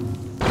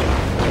thing.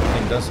 That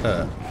thing does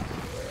hurt.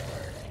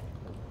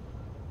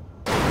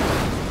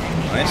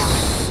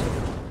 Nice.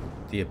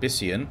 The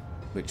Abyssian,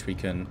 which we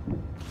can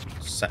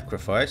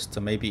sacrifice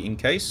to maybe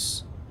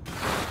encase.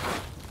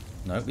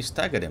 No, we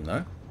staggered him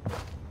though.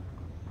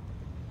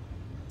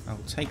 I'll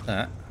take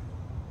that.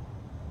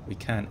 We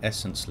can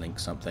essence link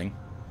something.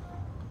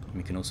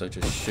 We can also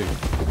just shoot.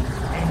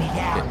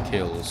 Get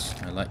kills.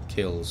 I like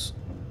kills.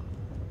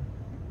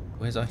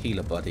 Where's our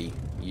healer buddy?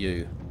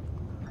 You.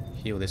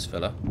 Heal this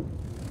fella.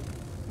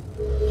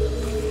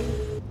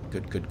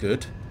 Good, good,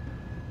 good.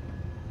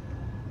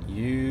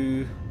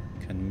 You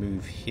can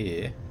move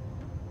here.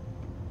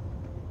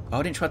 Oh,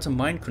 I didn't try to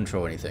mind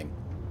control anything.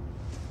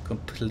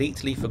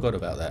 Completely forgot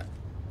about that.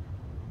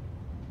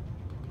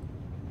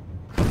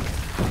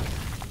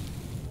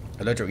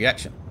 Allergic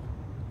reaction.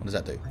 What does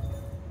that do?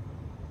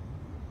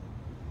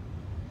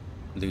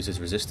 Loses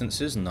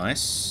resistances.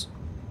 Nice.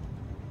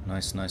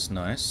 Nice, nice,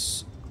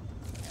 nice.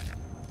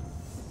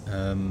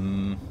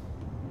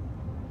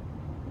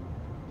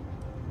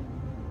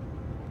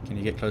 Can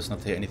you get close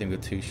enough to hit anything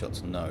with 2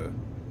 shots? No.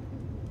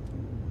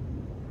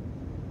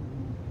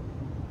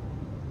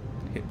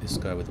 Hit this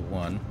guy with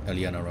 1.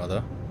 Eliana,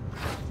 rather.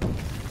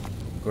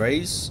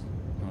 Graze.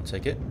 I'll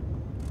take it.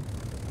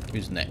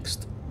 Who's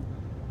next?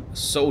 A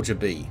soldier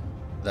bee.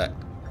 That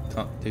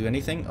can't do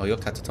anything? Oh, you're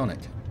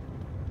catatonic.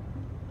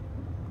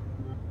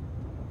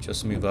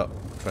 Just move up.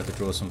 Try to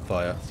draw some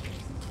fire.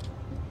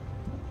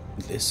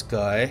 This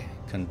guy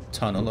can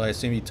tunnel. I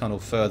assume you tunnel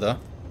further.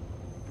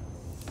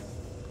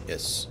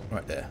 Yes,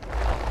 right there.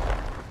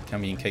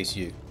 Can we encase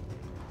you?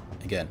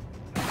 Again.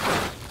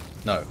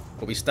 No,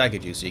 but we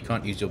staggered you, so you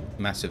can't use your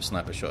massive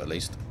sniper shot at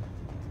least.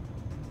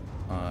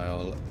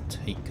 I'll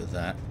take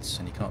that,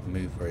 and you can't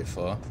move very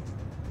far.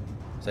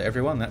 Is that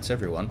everyone? That's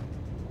everyone.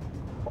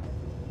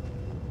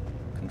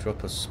 Can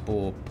drop a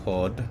spore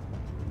pod.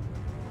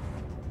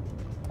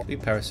 Could be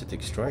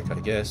parasitic strike, I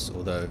guess,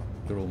 although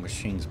you're all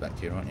machines back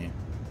here, aren't you?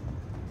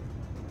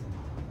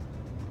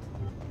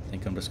 I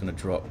think I'm just going to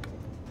drop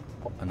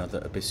another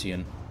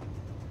Abyssian.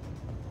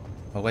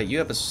 Oh wait, you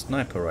have a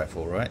sniper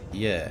rifle, right?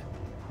 Yeah.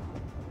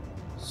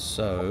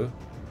 So,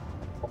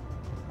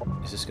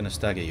 is this going to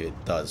stagger you?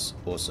 It does.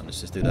 Awesome. Let's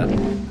just do that.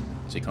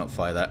 So you can't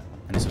fire that,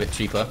 and it's a bit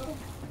cheaper.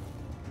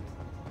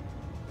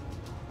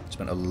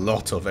 Spent a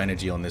lot of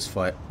energy on this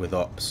fight with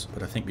ops,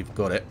 but I think we've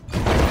got it.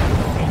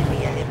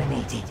 Enemy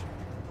eliminated.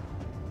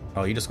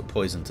 Oh, you just got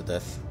poisoned to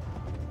death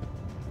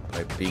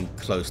by being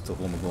close to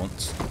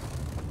Hormagaunt.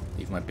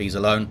 Leave my bees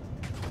alone.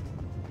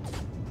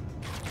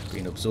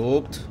 Being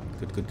absorbed.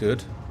 Good, good,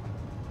 good.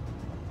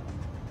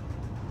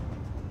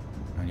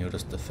 And you're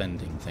just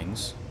defending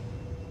things.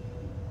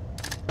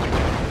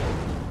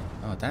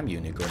 Oh, damn you,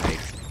 new grenade.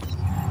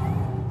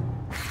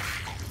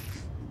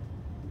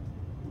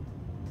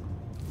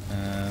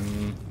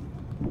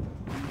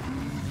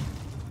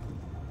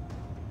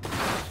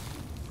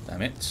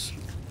 Damn it.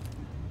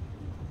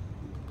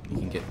 You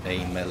can get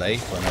a melee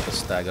for another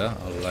stagger.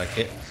 I like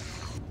it.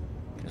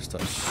 Just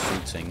start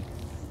shooting.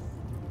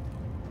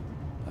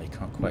 Oh, you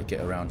can't quite get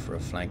around for a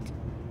flank.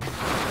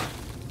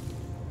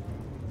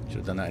 Should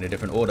have done that in a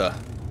different order.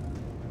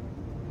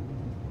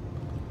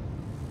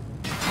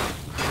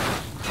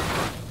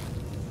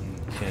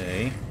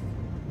 Okay.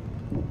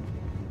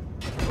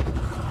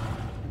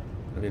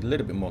 Gotta be a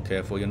little bit more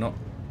careful. You're not.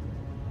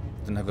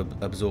 Don't have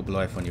absorb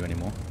life on you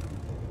anymore.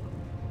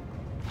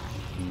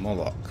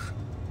 Moloch.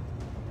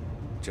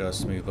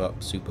 Just move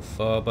up super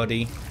far,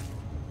 buddy.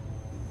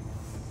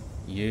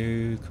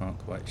 You can't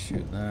quite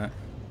shoot that.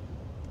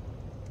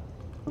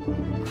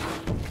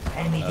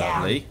 Enemy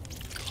Lovely. down.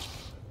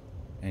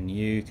 And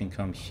you can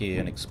come here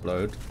and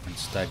explode and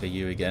stagger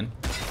you again.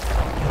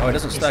 Oh, it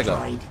doesn't stagger.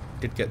 Destroyed.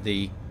 Did get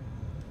the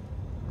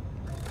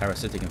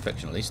parasitic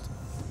infection at least.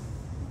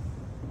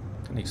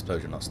 Can the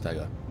explosion not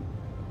stagger?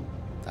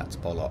 That's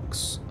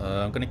bollocks.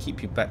 I'm going to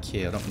keep you back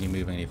here. I don't want you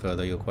moving any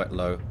further. You're quite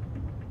low.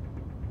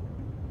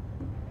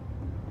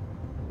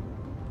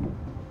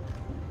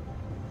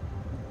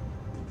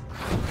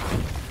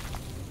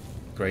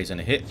 Graze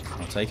and a hit.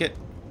 I'll take it.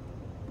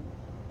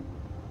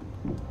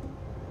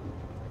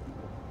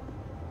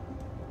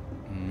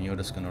 You're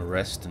just going to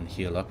rest and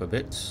heal up a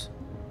bit.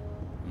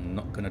 I'm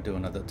not going to do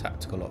another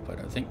tactical op, I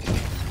don't think.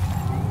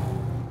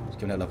 Just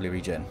give it a lovely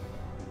regen.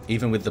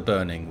 Even with the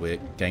burning, we're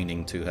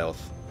gaining 2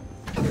 health.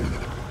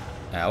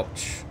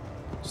 Ouch.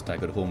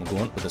 Staggered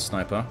Hormagaunt with a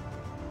sniper.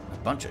 A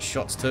bunch of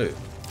shots too.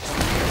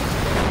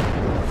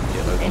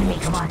 Enemy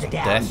commander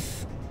down.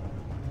 Death.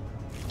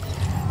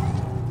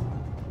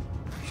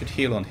 Should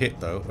heal on hit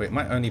though, or it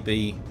might only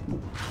be...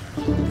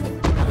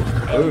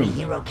 Enemy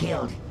hero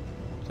killed.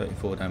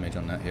 34 damage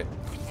on that hit.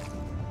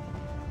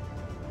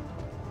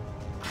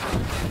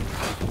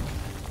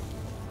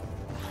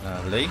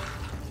 Lovely.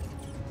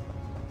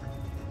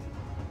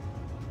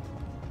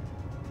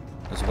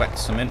 Does wet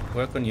cement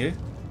work on you?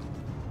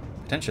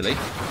 Potentially.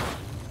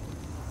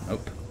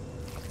 Nope.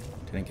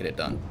 Didn't get it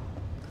done.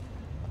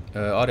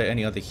 Are there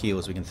any other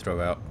heals we can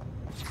throw out?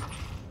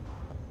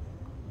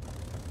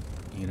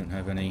 You don't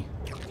have any.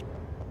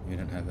 You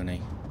don't have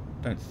any.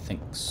 Don't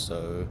think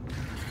so.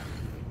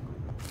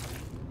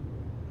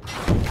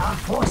 Our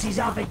forces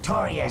are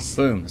victorious.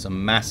 Boom. That's a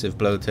massive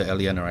blow to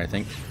Eliana, I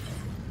think.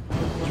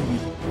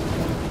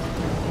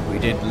 We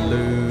did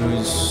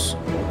lose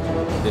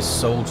this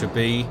Soldier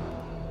Bee,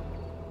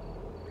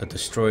 a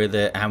destroyer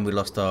there, and we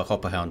lost our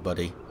Hopperhound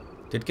buddy.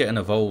 Did get an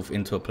evolve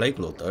into a Plague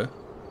Lord though,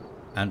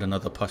 and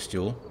another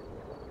Pustule.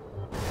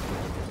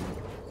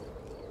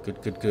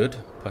 Good, good, good.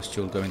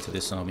 Pustule, go into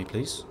this army,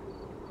 please.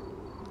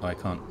 Oh, I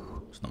can't.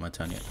 It's not my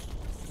turn yet.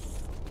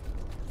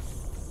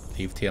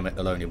 Leave Tiamat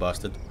alone, you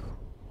bastard.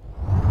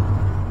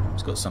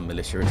 It's got some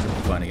militia, it should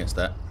be fine against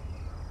that.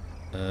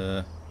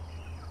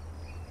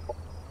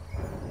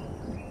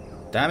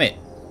 Damn it!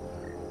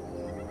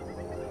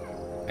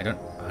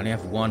 I only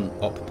have 1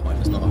 op point,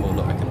 there's not a whole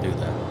lot I can do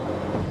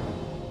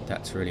there.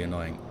 That's really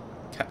annoying.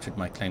 Captured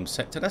my claim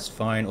sector, that's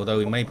fine,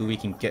 although maybe we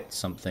can get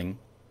something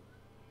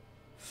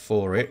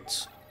for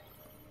it.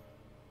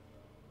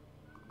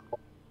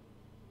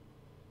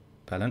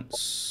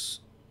 Balance.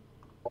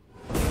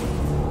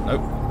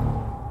 Nope.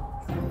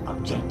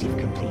 Objective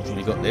completed.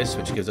 We got this,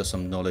 which gives us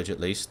some knowledge at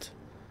least.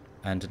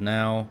 And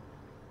now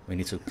we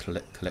need to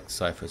collect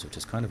ciphers, which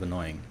is kind of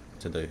annoying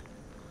to do.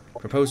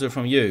 Proposal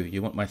from you.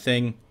 You want my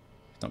thing?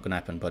 It's not going to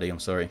happen, buddy. I'm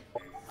sorry.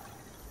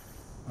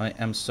 I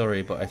am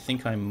sorry, but I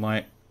think I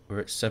might... We're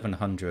at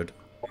 700.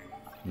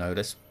 No,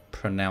 let's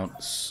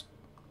pronounce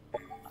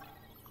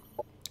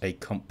a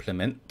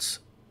compliment.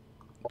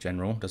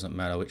 General. Doesn't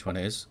matter which one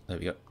it is. There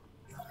we go.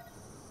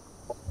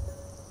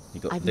 You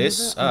got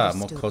this. Ah,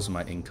 more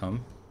Cosmite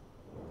income.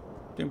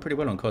 Doing pretty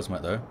well on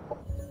Cosmite though.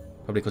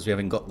 Probably because we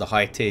haven't got the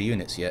high tier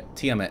units yet.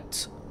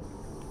 Tiamat.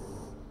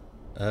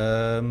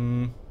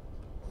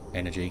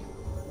 Energy.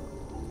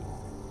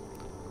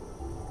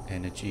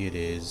 Energy it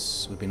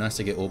is. Would be nice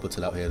to get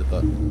Orbital out here,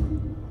 but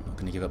I'm not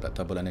going to give up that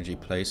double energy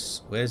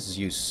place. Where's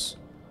Zeus?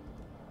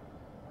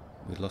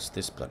 We lost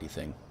this bloody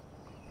thing.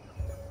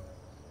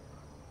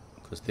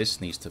 Because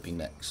this needs to be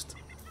next.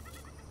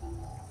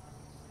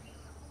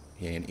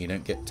 Yeah, you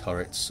don't get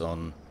turrets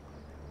on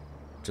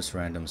just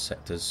random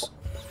sectors.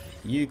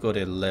 You got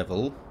a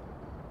level.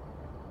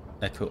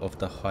 Echo of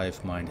the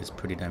Hive Mind is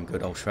pretty damn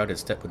good. Oh, Shrouded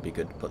Step would be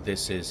good, but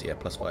this is, yeah,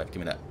 +5. Give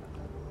me that.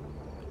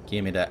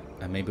 Give me that.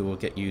 And maybe we'll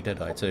get you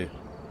Deadeye too.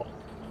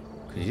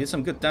 Because you did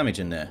some good damage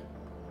in there.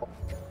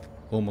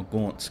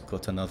 Hormagaunt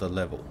got another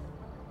level.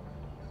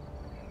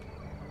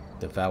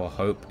 Devour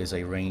Hope is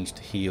a ranged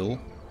heal,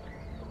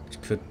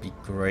 which could be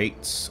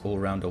great.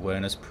 All-round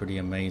awareness, pretty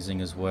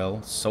amazing as well.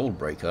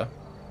 Soulbreaker.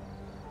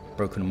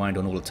 Broken Mind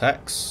on all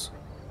attacks.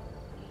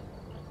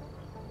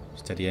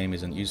 Steady aim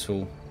isn't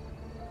useful.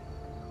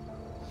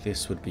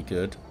 This would be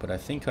good, but I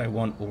think I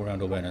want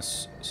all-round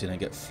awareness so you don't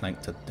get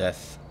flanked to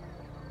death.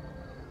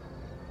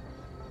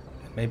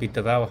 Maybe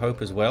Devour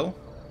Hope as well?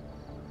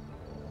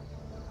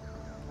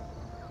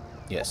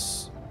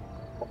 Yes.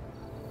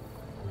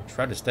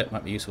 Shrouded Step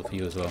might be useful for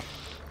you as well.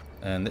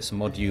 And let's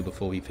mod you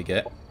before we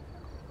forget.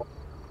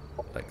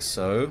 Like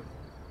so.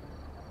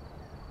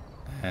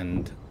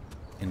 And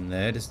in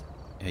there,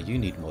 yeah, you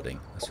need modding,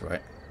 that's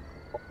right.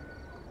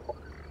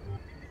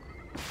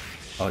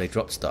 Oh, they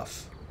dropped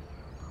stuff.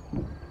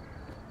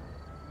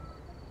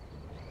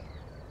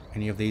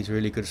 Any of these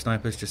really good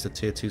snipers? Just a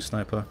tier 2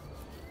 sniper?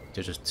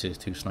 They're just tier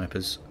 2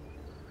 snipers.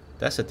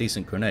 That's a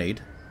decent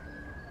grenade.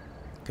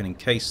 Can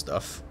encase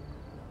stuff.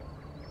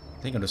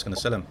 I think I'm just going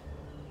to sell them.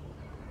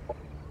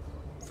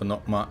 For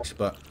not much,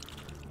 but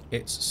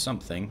it's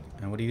something.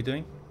 And what are you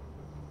doing?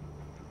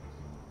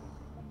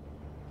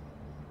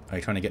 Are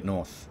you trying to get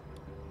north?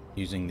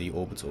 Using the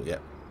orbital, yeah.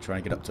 Try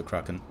and get up to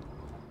Kraken.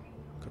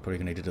 Probably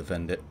going to need to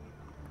defend it.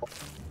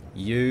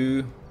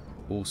 You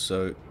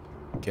also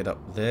get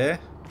up there.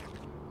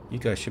 You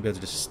guys should be able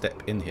to just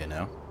step in here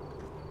now.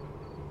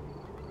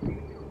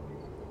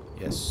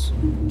 Yes.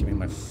 Give me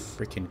my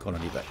freaking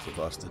colony back, you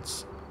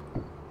bastards.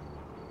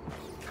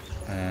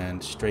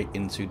 And straight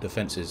into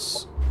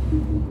defences.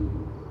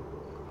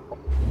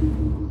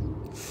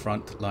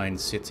 Frontline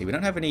city. We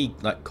don't have any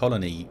like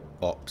colony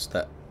ops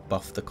that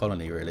buff the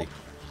colony really.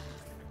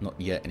 Not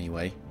yet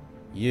anyway.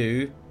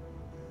 You...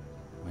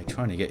 Am I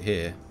trying to get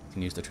here? You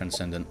can use the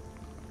Transcendent.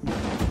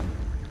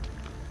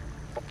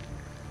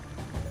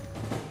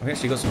 We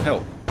actually got some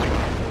help.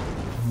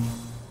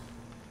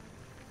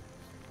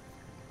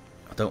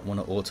 I don't want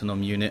an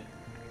autonom unit.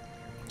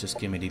 Just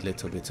give me the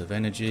little bit of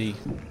energy.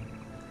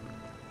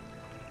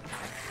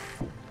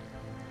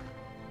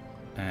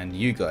 And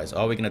you guys,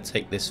 are we going to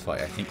take this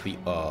fight? I think we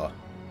are.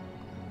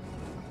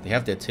 They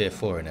have their tier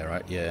 4 in there,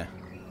 right? Yeah.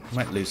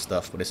 Might lose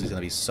stuff, but this is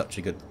going to be such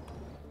a good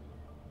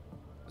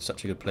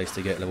place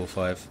to get level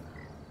 5.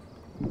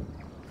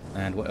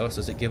 And what else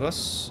does it give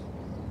us?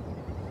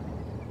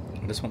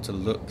 I just want to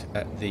look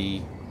at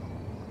the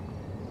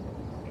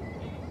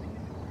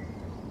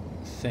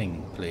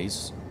thing,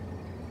 please.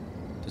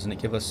 Doesn't it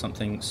give us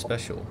something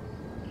special?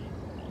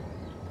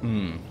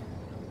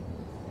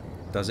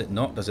 Does it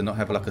not? Does it not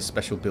have like a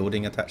special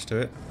building attached to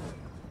it?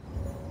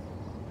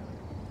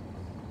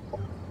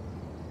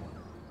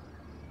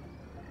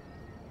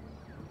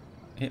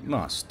 It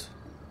must.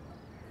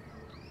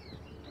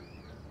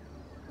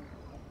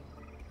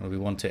 Well, we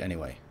want it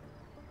anyway.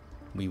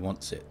 We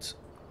want it.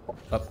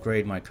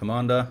 Upgrade my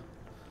commander.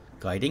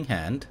 Guiding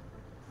hand.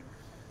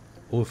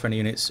 All friendly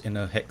units in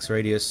a hex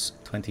radius,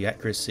 20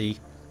 accuracy,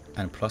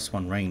 and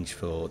 +1 range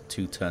for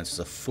 2 turns. It's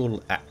a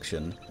full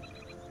action.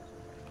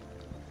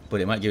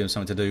 But it might give him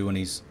something to do when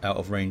he's out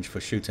of range for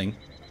shooting.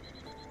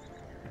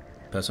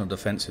 Personal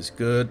defense is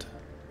good.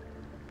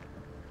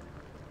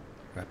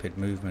 Rapid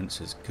movements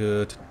is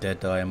good.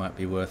 Deadeye might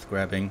be worth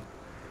grabbing.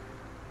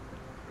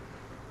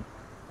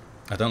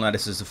 I don't like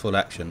this as a full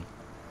action.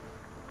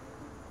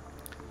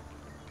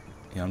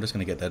 Yeah, I'm just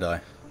going to get Deadeye.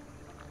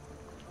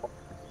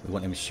 We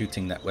want him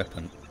shooting that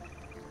weapon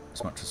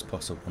as much as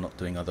possible, not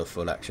doing other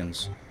full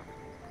actions.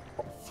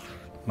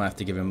 Might have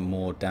to give him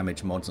more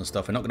damage mods and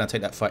stuff. We're not going to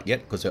take that fight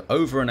yet because we're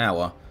over an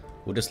hour.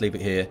 We'll just leave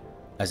it here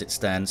as it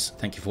stands.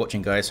 Thank you for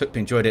watching, guys. Hope you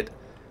enjoyed it.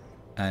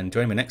 And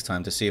join me next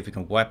time to see if we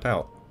can wipe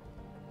out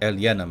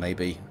Eliana,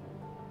 maybe.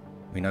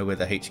 We know where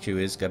the HQ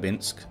is.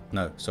 Gabinsk.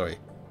 No, sorry.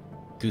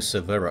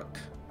 Guseveruk.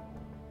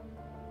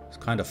 It's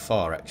kind of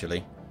far,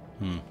 actually.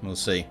 We'll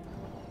see.